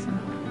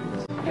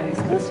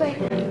 This way.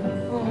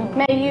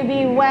 May you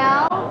be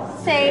well,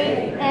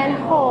 safe,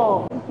 and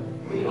whole.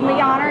 We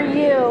honor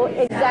you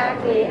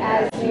exactly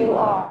as you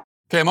are.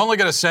 Okay, I'm only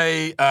going to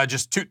say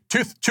just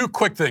two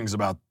quick things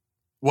about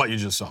what you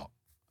just saw.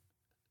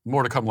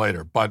 More to come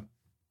later. But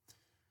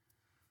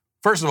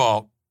first of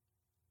all,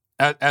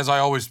 as I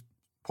always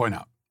point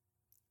out,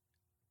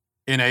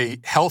 in a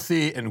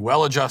healthy and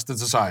well-adjusted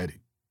society,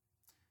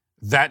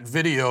 that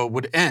video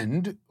would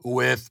end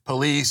with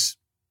police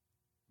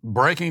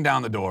breaking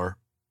down the door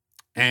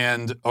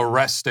and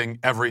arresting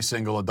every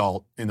single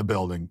adult in the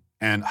building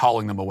and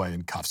hauling them away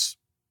in cuffs.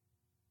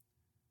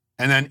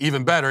 And then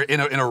even better, in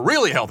a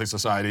really healthy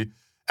society,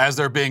 as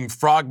they're being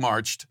frog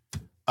marched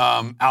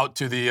out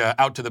to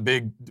the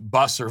big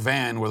bus or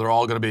van where they're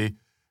all going to be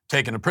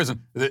taken to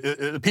prison,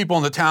 the people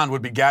in the town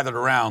would be gathered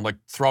around, like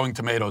throwing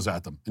tomatoes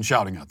at them and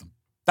shouting at them.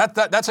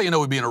 That's how you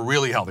know we'd be in a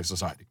really healthy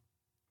society.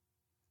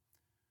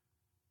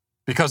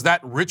 Because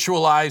that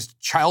ritualized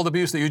child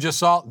abuse that you just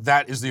saw,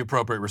 that is the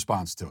appropriate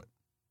response to it.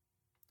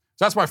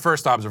 So that's my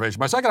first observation.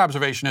 My second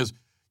observation is,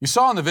 you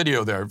saw in the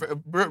video there,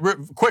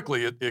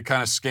 quickly, it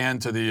kind of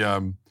scanned to the,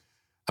 I'm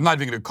not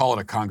even going to call it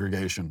a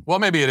congregation. Well,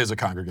 maybe it is a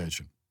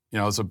congregation.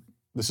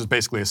 This is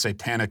basically a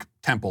satanic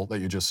temple that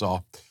you just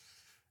saw.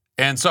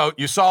 And so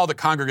you saw the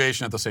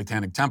congregation at the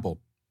satanic temple.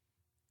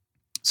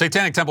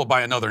 Satanic temple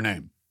by another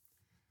name.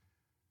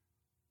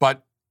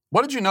 But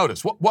what did you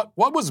notice? What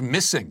was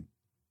missing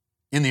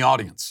in the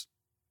audience?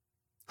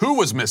 Who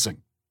was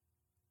missing?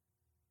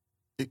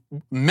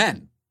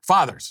 Men,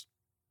 fathers.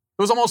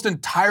 It was almost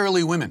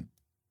entirely women.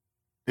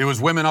 It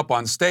was women up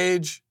on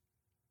stage.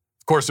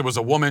 Of course, it was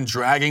a woman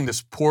dragging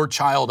this poor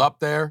child up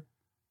there.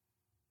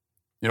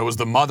 It was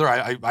the mother.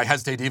 I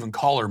hesitate to even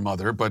call her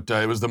mother, but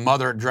it was the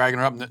mother dragging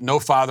her up. No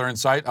father in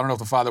sight. I don't know if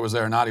the father was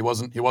there or not. He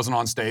wasn't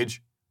on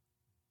stage.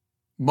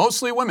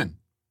 Mostly women.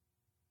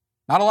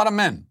 Not a lot of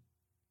men.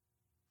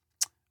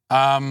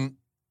 Not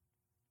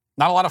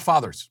a lot of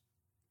fathers.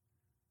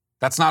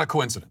 That's not a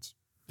coincidence,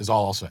 is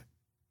all I'll say.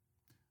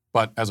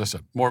 But as I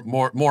said,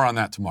 more on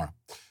that tomorrow.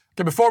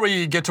 Okay, before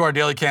we get to our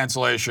daily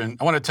cancellation,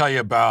 I want to tell you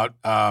about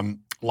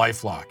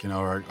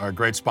LifeLock, our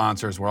great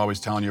sponsors we're always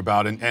telling you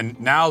about. And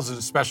now's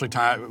especially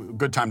a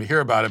good time to hear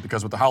about it,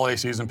 because with the holiday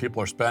season,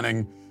 people are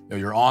spending,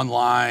 you're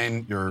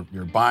online, you're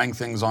buying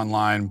things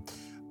online,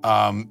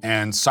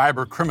 and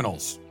cyber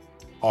criminals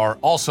are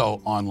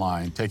also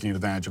online taking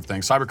advantage of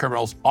things. Cyber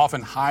criminals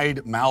often hide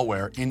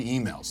malware in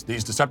emails.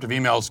 These deceptive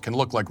emails can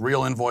look like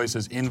real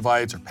invoices,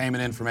 invites, or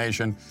payment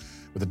information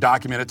with a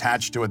document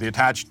attached to it. The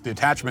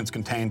attachments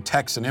contain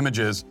text and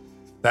images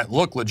that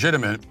look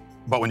legitimate,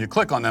 but when you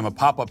click on them, a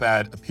pop-up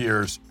ad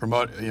appears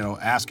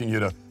asking you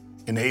to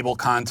enable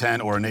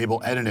content or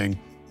enable editing.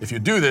 If you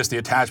do this, the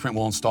attachment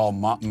will install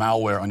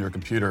malware on your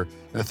computer.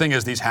 And the thing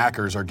is, these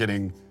hackers are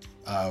getting,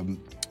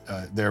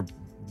 they're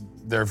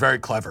they're very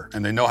clever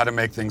and they know how to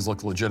make things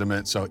look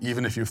legitimate. So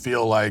even if you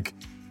feel like,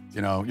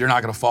 you're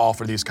not going to fall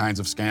for these kinds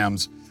of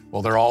scams,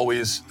 well, they're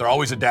always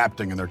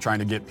adapting and they're trying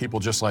to get people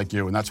just like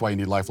you, and that's why you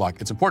need LifeLock.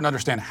 It's important to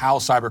understand how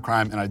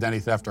cybercrime and identity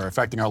theft are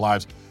affecting our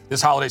lives.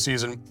 This holiday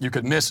season, you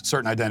could miss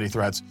certain identity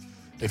threats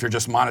if you're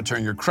just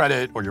monitoring your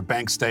credit or your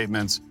bank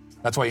statements.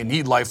 That's why you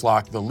need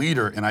LifeLock, the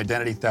leader in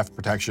identity theft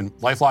protection.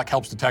 LifeLock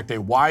helps detect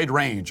a wide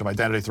range of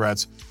identity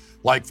threats,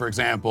 like, for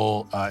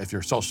example, if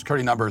your social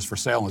security number is for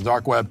sale on the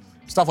dark web,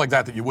 stuff like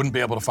that you wouldn't be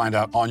able to find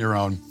out on your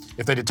own.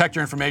 If they detect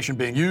your information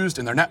being used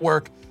in their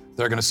network,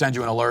 they're going to send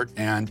you an alert,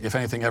 and if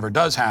anything ever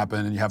does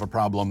happen and you have a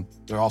problem,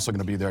 they're also going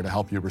to be there to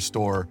help you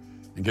restore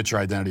and get your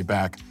identity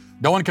back.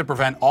 No one can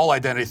prevent all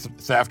identity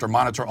theft or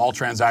monitor all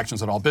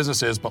transactions at all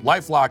businesses, but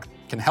LifeLock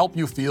can help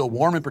you feel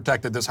warm and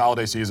protected this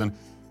holiday season.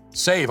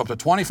 Save up to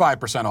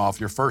 25% off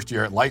your first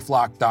year at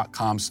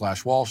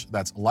lifelock.com/Walsh.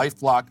 That's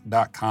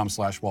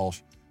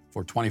lifelock.com/Walsh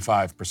for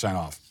 25%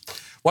 off.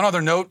 One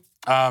other note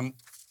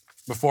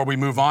before we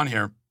move on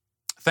here.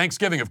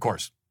 Thanksgiving, of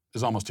course,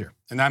 is almost here,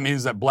 and that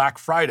means that Black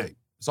Friday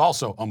is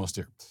also almost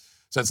here.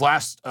 Since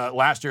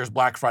last year's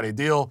Black Friday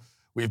deal,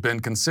 we've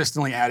been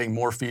consistently adding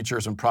more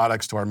features and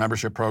products to our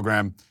membership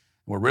program.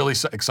 We're really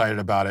excited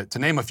about it. To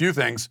name a few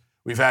things,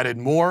 we've added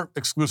more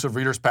exclusive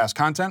Readers Pass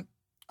content.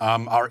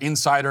 Our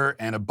Insider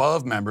and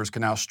Above members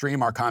can now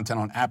stream our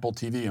content on Apple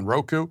TV and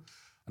Roku. I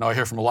know I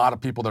hear from a lot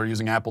of people that are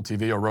using Apple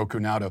TV or Roku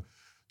now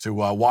to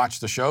watch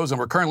the shows. And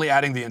we're currently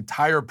adding the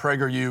entire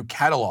PragerU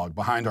catalog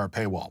behind our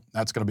paywall.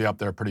 That's going to be up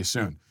there pretty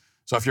soon.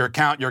 So if your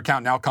account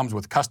now comes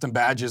with custom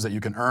badges that you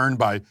can earn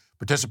by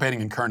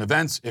participating in current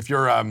events. If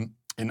you're an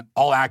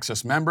All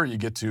Access member, you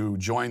get to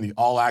join the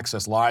All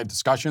Access live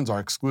discussions, our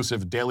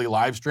exclusive daily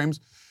live streams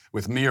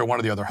with me or one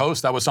of the other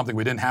hosts. That was something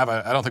we didn't have.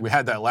 I don't think we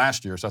had that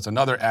last year, so that's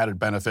another added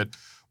benefit.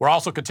 We're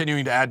also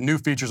continuing to add new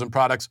features and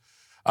products,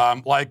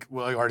 like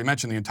I already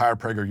mentioned, the entire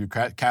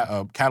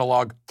PragerU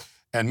catalog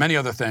and many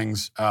other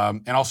things,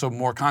 and also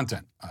more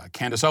content.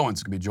 Candace Owens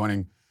is going to be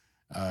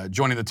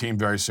joining the team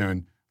very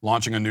soon,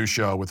 launching a new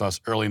show with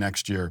us early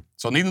next year.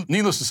 So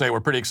needless to say,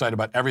 we're pretty excited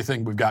about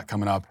everything we've got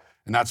coming up,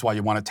 and that's why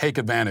you want to take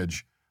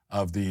advantage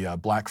of the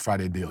Black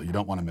Friday deal. You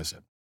don't want to miss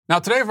it. Now,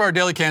 today for our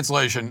daily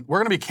cancellation, we're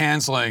going to be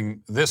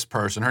canceling this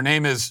person. Her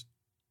name is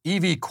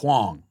Evie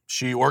Kwong.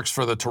 She works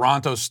for the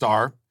Toronto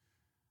Star.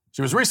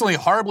 She was recently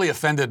horribly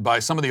offended by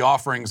some of the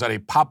offerings at a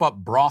pop-up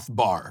broth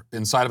bar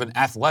inside of an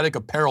athletic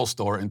apparel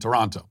store in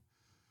Toronto.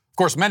 Of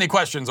course, many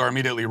questions are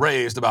immediately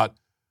raised about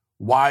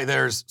why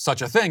there's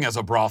such a thing as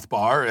a broth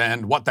bar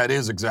and what that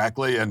is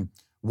exactly and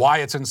why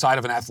it's inside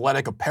of an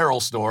athletic apparel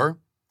store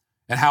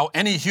and how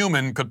any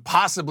human could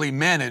possibly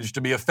manage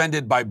to be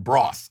offended by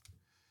broth.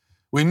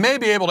 We may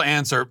be able to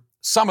answer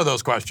some of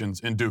those questions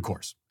in due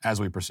course as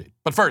we proceed.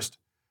 But first,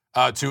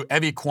 to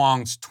Evie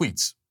Kwong's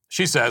tweets.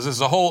 She says, this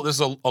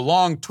is a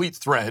long tweet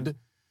thread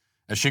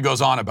as she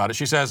goes on about it.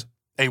 She says,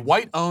 a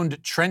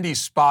white-owned trendy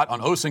spot on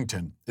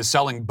Ossington is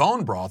selling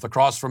bone broth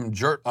across from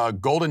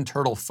Golden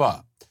Turtle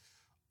Pho,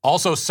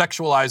 also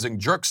sexualizing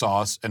jerk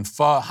sauce and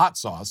pho hot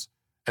sauce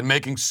and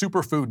making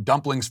superfood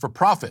dumplings for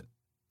profit.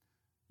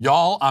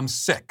 Y'all, I'm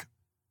sick.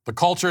 The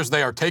cultures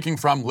they are taking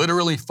from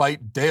literally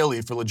fight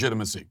daily for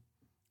legitimacy.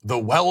 The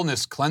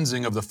wellness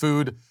cleansing of the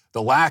food,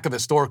 the lack of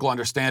historical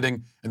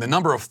understanding, and the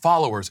number of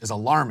followers is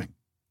alarming.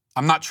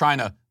 I'm not trying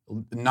to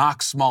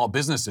knock small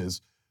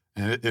businesses,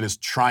 and it is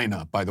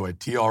Tryna, by the way,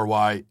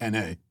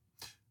 Tryna.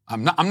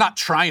 I'm not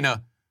trying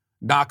to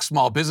knock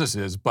small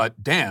businesses,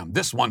 but damn,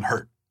 this one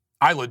hurt.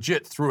 I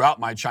legit threw out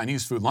my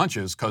Chinese food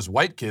lunches because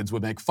white kids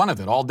would make fun of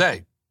it all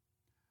day.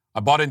 I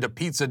bought into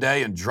Pizza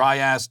Day and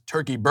dry-ass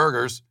turkey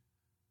burgers.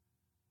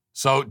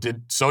 So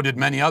did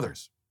many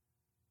others.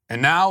 And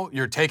now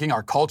you're taking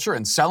our culture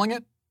and selling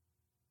it?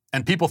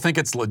 And people think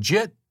it's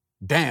legit?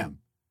 Damn.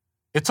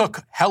 It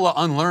took hella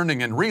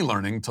unlearning and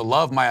relearning to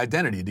love my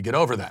identity to get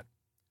over that.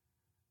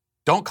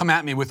 Don't come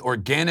at me with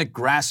organic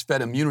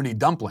grass-fed immunity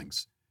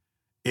dumplings.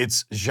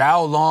 It's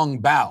Zhao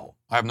Long Bao.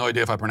 I have no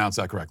idea if I pronounced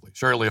that correctly.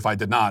 Surely if I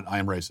did not, I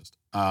am racist.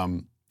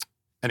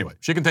 Anyway,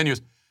 she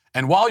continues,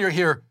 and while you're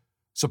here,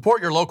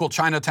 support your local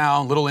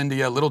Chinatown, Little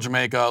India, Little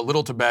Jamaica,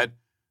 Little Tibet,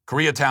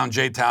 Koreatown,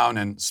 J-Town,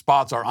 and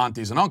spots our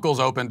aunties and uncles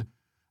opened,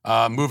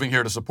 moving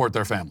here to support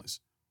their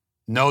families.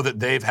 Know that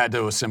they've had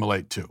to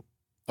assimilate too.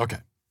 Okay.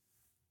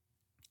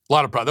 A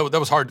lot of pride. That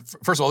was hard.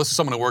 First of all, this is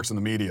someone who works in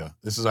the media.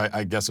 This is,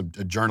 I guess, a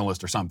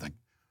journalist or something.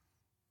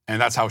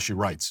 And that's how she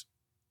writes.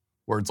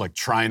 Words like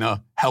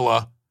Tryna,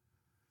 hella.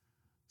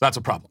 That's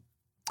a problem.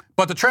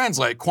 But to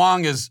translate,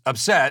 Kwong is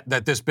upset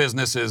that this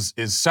business is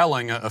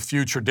selling a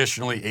few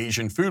traditionally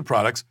Asian food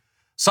products.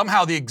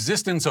 Somehow the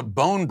existence of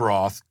bone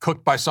broth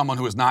cooked by someone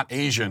who is not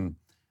Asian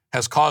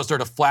has caused her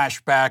to flash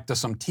back to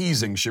some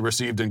teasing she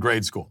received in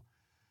grade school.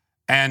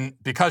 And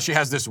because she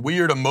has this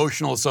weird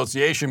emotional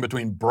association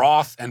between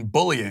broth and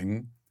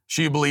bullying,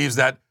 she believes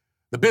that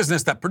the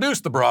business that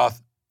produced the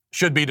broth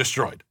should be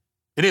destroyed.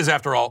 It is,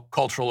 after all,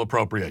 cultural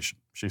appropriation,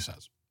 she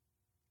says.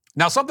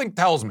 Now, something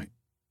tells me,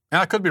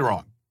 and I could be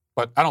wrong,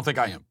 but I don't think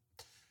I am,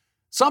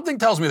 Something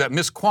tells me that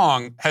Ms.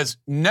 Kwong has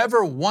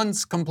never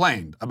once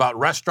complained about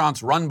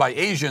restaurants run by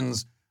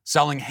Asians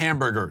selling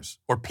hamburgers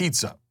or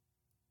pizza.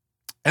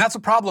 And that's a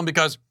problem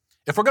because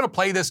if we're going to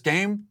play this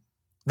game,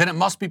 then it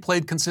must be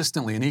played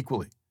consistently and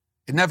equally.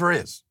 It never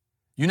is.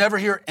 You never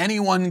hear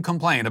anyone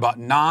complain about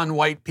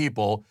non-white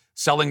people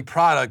selling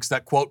products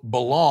that, quote,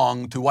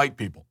 belong to white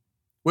people,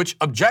 which,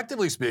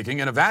 objectively speaking,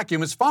 in a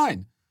vacuum is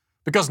fine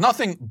because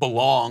nothing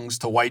belongs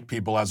to white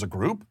people as a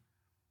group,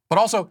 but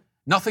also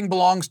nothing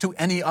belongs to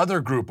any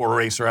other group or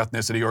race or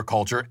ethnicity or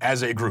culture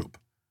as a group.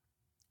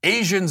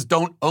 Asians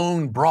don't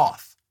own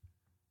broth.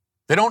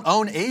 They don't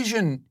own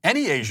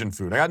any Asian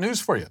food. I got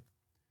news for you.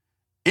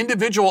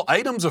 Individual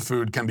items of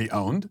food can be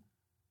owned,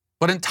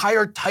 but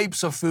entire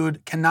types of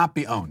food cannot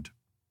be owned.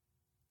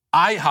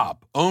 IHOP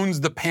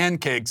owns the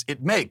pancakes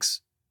it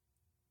makes,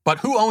 but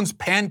who owns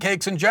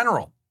pancakes in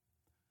general?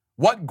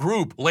 What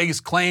group lays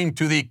claim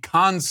to the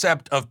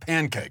concept of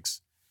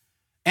pancakes?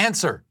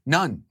 Answer,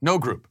 none, no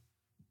group.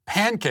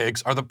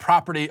 Pancakes are the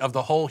property of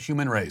the whole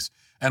human race,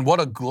 and what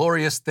a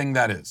glorious thing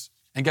that is.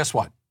 And guess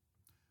what?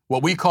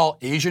 What we call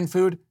Asian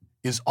food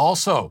is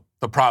also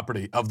the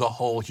property of the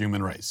whole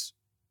human race.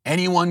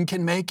 Anyone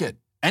can make it.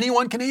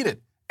 Anyone can eat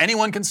it.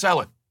 Anyone can sell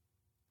it.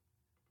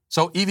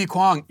 So Evie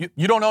Kwong,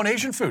 you don't own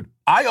Asian food.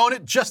 I own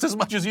it just as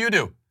much as you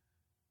do.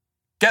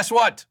 Guess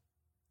what?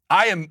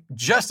 I am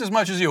just as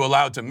much as you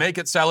allowed to make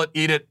it, sell it,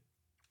 eat it.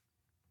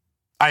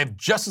 I have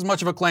just as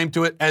much of a claim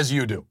to it as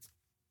you do.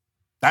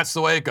 That's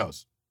the way it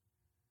goes.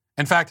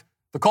 In fact,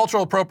 the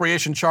cultural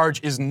appropriation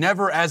charge is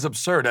never as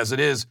absurd as it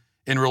is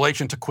in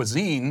relation to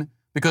cuisine,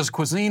 because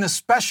cuisine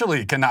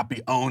especially cannot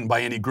be owned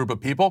by any group of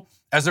people,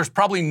 as there's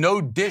probably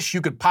no dish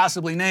you could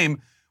possibly name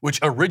which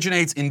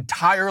originates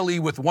entirely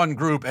with one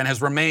group and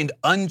has remained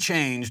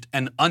unchanged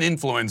and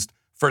uninfluenced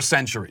for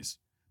centuries.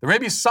 There may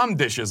be some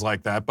dishes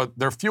like that, but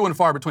they're few and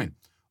far between.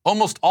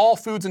 Almost all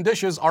foods and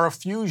dishes are a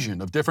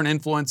fusion of different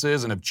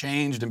influences and have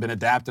changed and been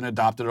adapted and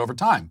adopted over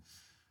time.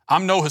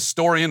 I'm no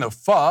historian of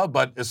pho,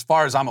 but as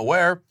far as I'm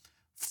aware,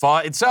 pho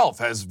itself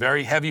has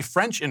very heavy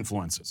French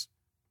influences.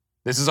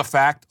 This is a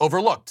fact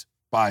overlooked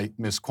by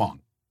Ms.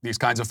 Kwong. These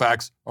kinds of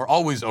facts are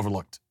always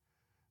overlooked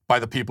by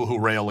the people who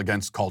rail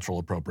against cultural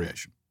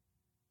appropriation.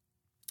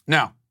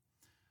 Now,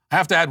 I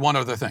have to add one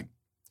other thing.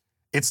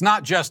 It's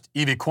not just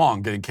Evie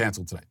Kwong getting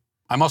canceled today.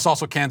 I must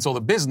also cancel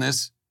the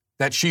business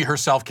that she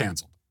herself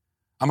canceled.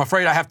 I'm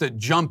afraid I have to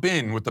jump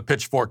in with the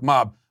pitchfork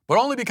mob, but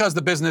only because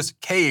the business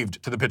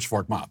caved to the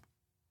pitchfork mob.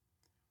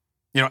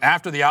 You know,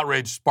 after the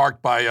outrage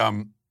sparked by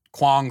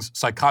Kwong's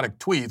psychotic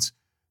tweets,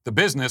 the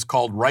business,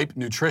 called Ripe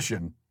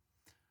Nutrition,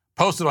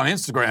 posted on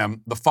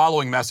Instagram the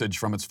following message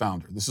from its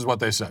founder. This is what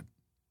they said.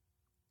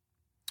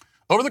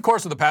 Over the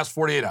course of the past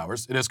 48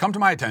 hours, it has come to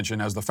my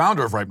attention as the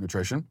founder of Ripe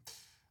Nutrition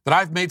that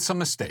I've made some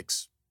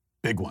mistakes,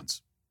 big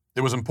ones.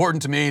 It was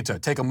important to me to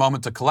take a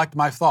moment to collect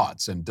my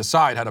thoughts and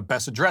decide how to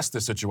best address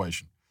this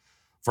situation.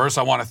 First,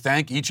 I want to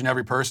thank each and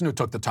every person who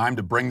took the time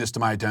to bring this to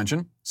my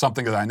attention,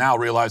 something that I now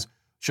realize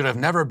should have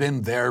never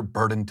been their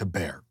burden to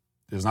bear.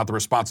 It is not the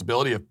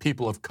responsibility of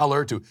people of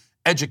color to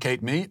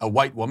educate me, a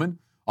white woman,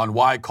 on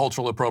why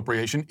cultural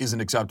appropriation isn't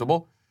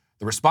acceptable.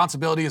 The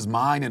responsibility is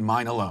mine and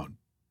mine alone.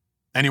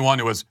 Anyone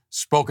who has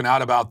spoken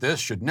out about this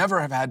should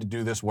never have had to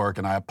do this work,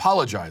 and I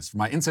apologize for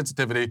my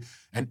insensitivity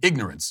and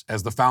ignorance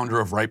as the founder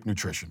of Ripe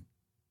Nutrition.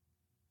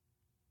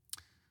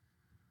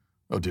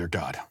 Oh, dear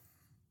God.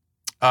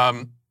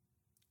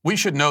 We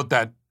should note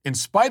that in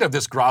spite of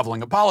this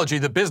groveling apology,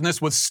 the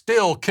business was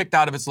still kicked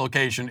out of its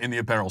location in the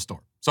apparel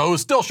store. So it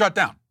was still shut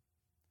down.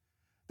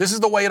 This is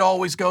the way it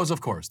always goes,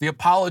 of course. The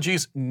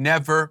apologies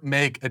never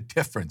make a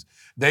difference.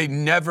 They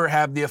never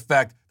have the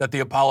effect that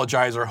the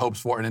apologizer hopes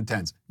for and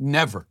intends.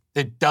 Never.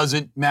 It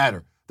doesn't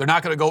matter. They're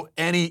not going to go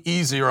any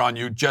easier on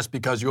you just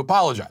because you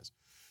apologize.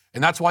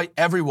 And that's why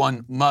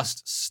everyone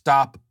must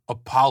stop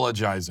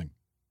apologizing.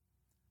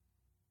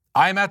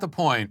 I am at the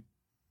point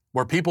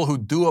where people who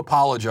do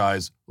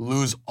apologize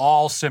lose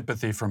all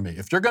sympathy from me.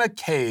 If you're going to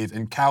cave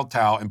and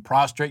kowtow and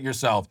prostrate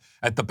yourself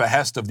at the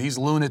behest of these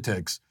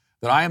lunatics,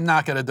 then I am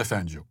not going to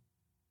defend you.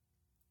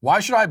 Why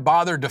should I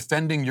bother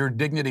defending your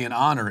dignity and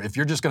honor if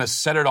you're just going to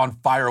set it on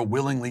fire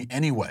willingly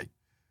anyway?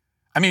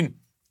 I mean,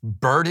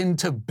 burden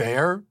to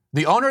bear?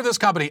 The owner of this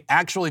company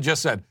actually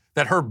just said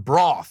that her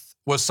broth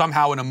was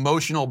somehow an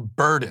emotional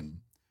burden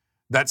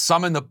that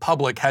some in the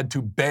public had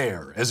to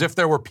bear, as if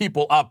there were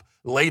people up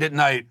late at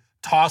night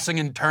tossing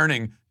and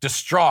turning,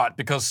 distraught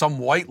because some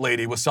white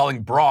lady was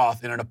selling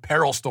broth in an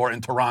apparel store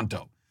in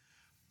Toronto.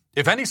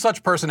 If any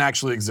such person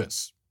actually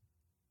exists,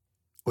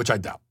 which I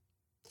doubt,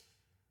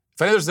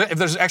 if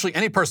there's actually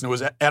any person who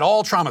is at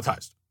all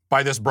traumatized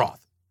by this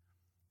broth,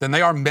 then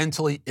they are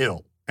mentally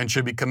ill and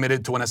should be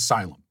committed to an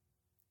asylum.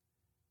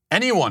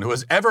 Anyone who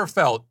has ever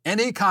felt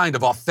any kind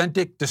of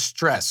authentic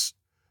distress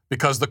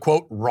because the,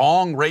 quote,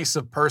 wrong race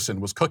of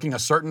person was cooking a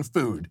certain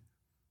food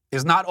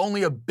is not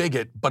only a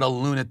bigot, but a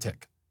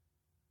lunatic.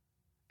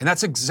 And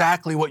that's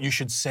exactly what you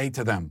should say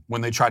to them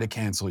when they try to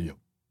cancel you.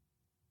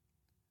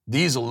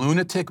 These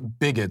lunatic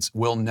bigots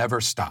will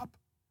never stop,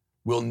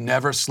 will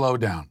never slow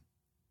down.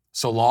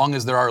 so long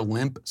as there are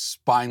limp,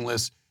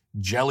 spineless,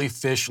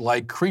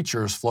 jellyfish-like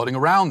creatures floating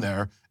around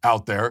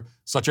out there,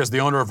 such as the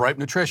owner of Ripe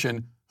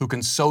Nutrition, who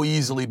can so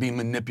easily be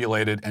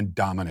manipulated and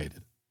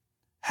dominated.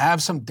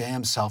 Have some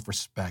damn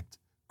self-respect.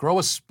 Grow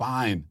a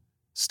spine.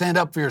 Stand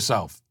up for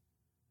yourself.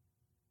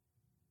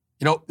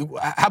 You know,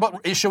 how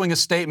about issuing a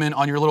statement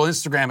on your little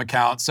Instagram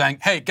account saying,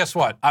 hey, guess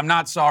what? I'm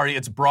not sorry.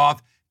 It's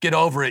broth. Get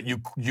over it,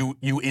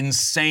 you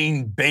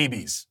insane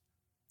babies.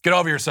 Get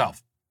over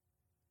yourself.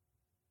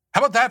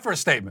 How about that for a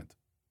statement?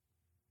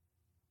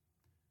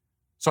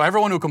 So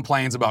everyone who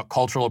complains about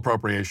cultural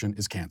appropriation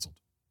is canceled.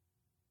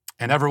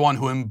 And everyone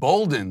who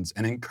emboldens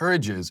and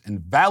encourages and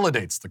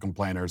validates the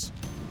complainers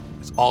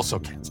is also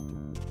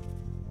canceled.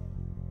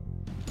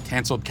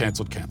 Canceled,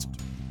 canceled, canceled.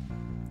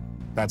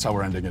 That's how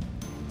we're ending it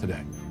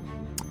today.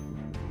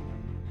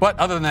 But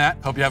other than that,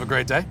 hope you have a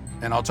great day,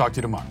 and I'll talk to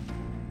you tomorrow.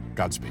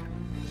 Godspeed.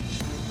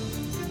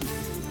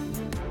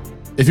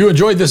 If you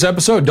enjoyed this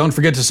episode, don't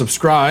forget to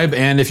subscribe.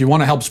 And if you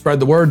want to help spread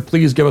the word,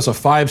 please give us a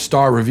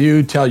 5-star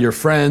review. Tell your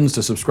friends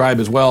to subscribe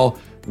as well.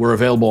 We're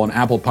available on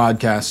Apple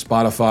Podcasts,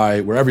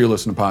 Spotify, wherever you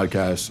listen to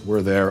podcasts,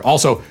 we're there.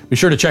 Also, be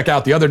sure to check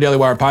out the other Daily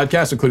Wire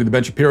podcasts, including The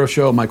Ben Shapiro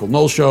Show, Michael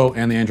Knowles Show,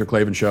 and The Andrew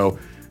Klavan Show.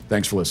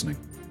 Thanks for listening.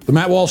 The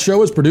Matt Walsh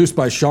Show is produced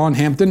by Sean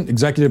Hampton,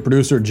 executive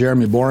producer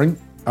Jeremy Boring.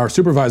 Our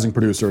supervising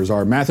producers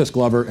are Mathis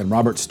Glover and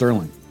Robert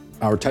Sterling.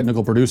 Our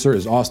technical producer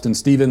is Austin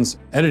Stevens,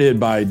 edited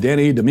by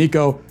Danny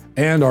D'Amico,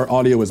 and our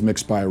audio is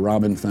mixed by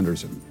Robin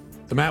Fenderson.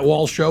 The Matt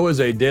Walsh Show is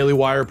a Daily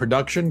Wire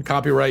production,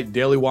 copyright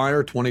Daily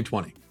Wire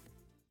 2020.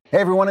 Hey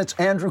everyone, it's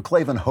Andrew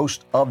Klavan,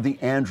 host of The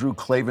Andrew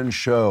Klavan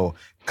Show.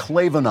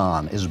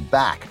 Klavanon is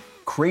back.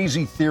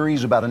 Crazy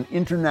theories about an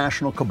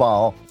international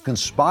cabal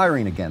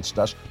conspiring against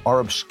us are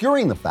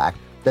obscuring the fact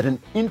that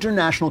an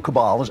international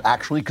cabal is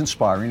actually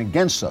conspiring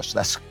against us.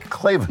 That's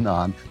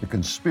Klavanon, the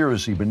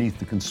conspiracy beneath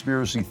the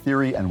conspiracy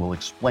theory, and we'll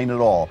explain it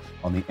all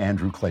on The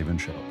Andrew Klavan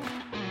Show.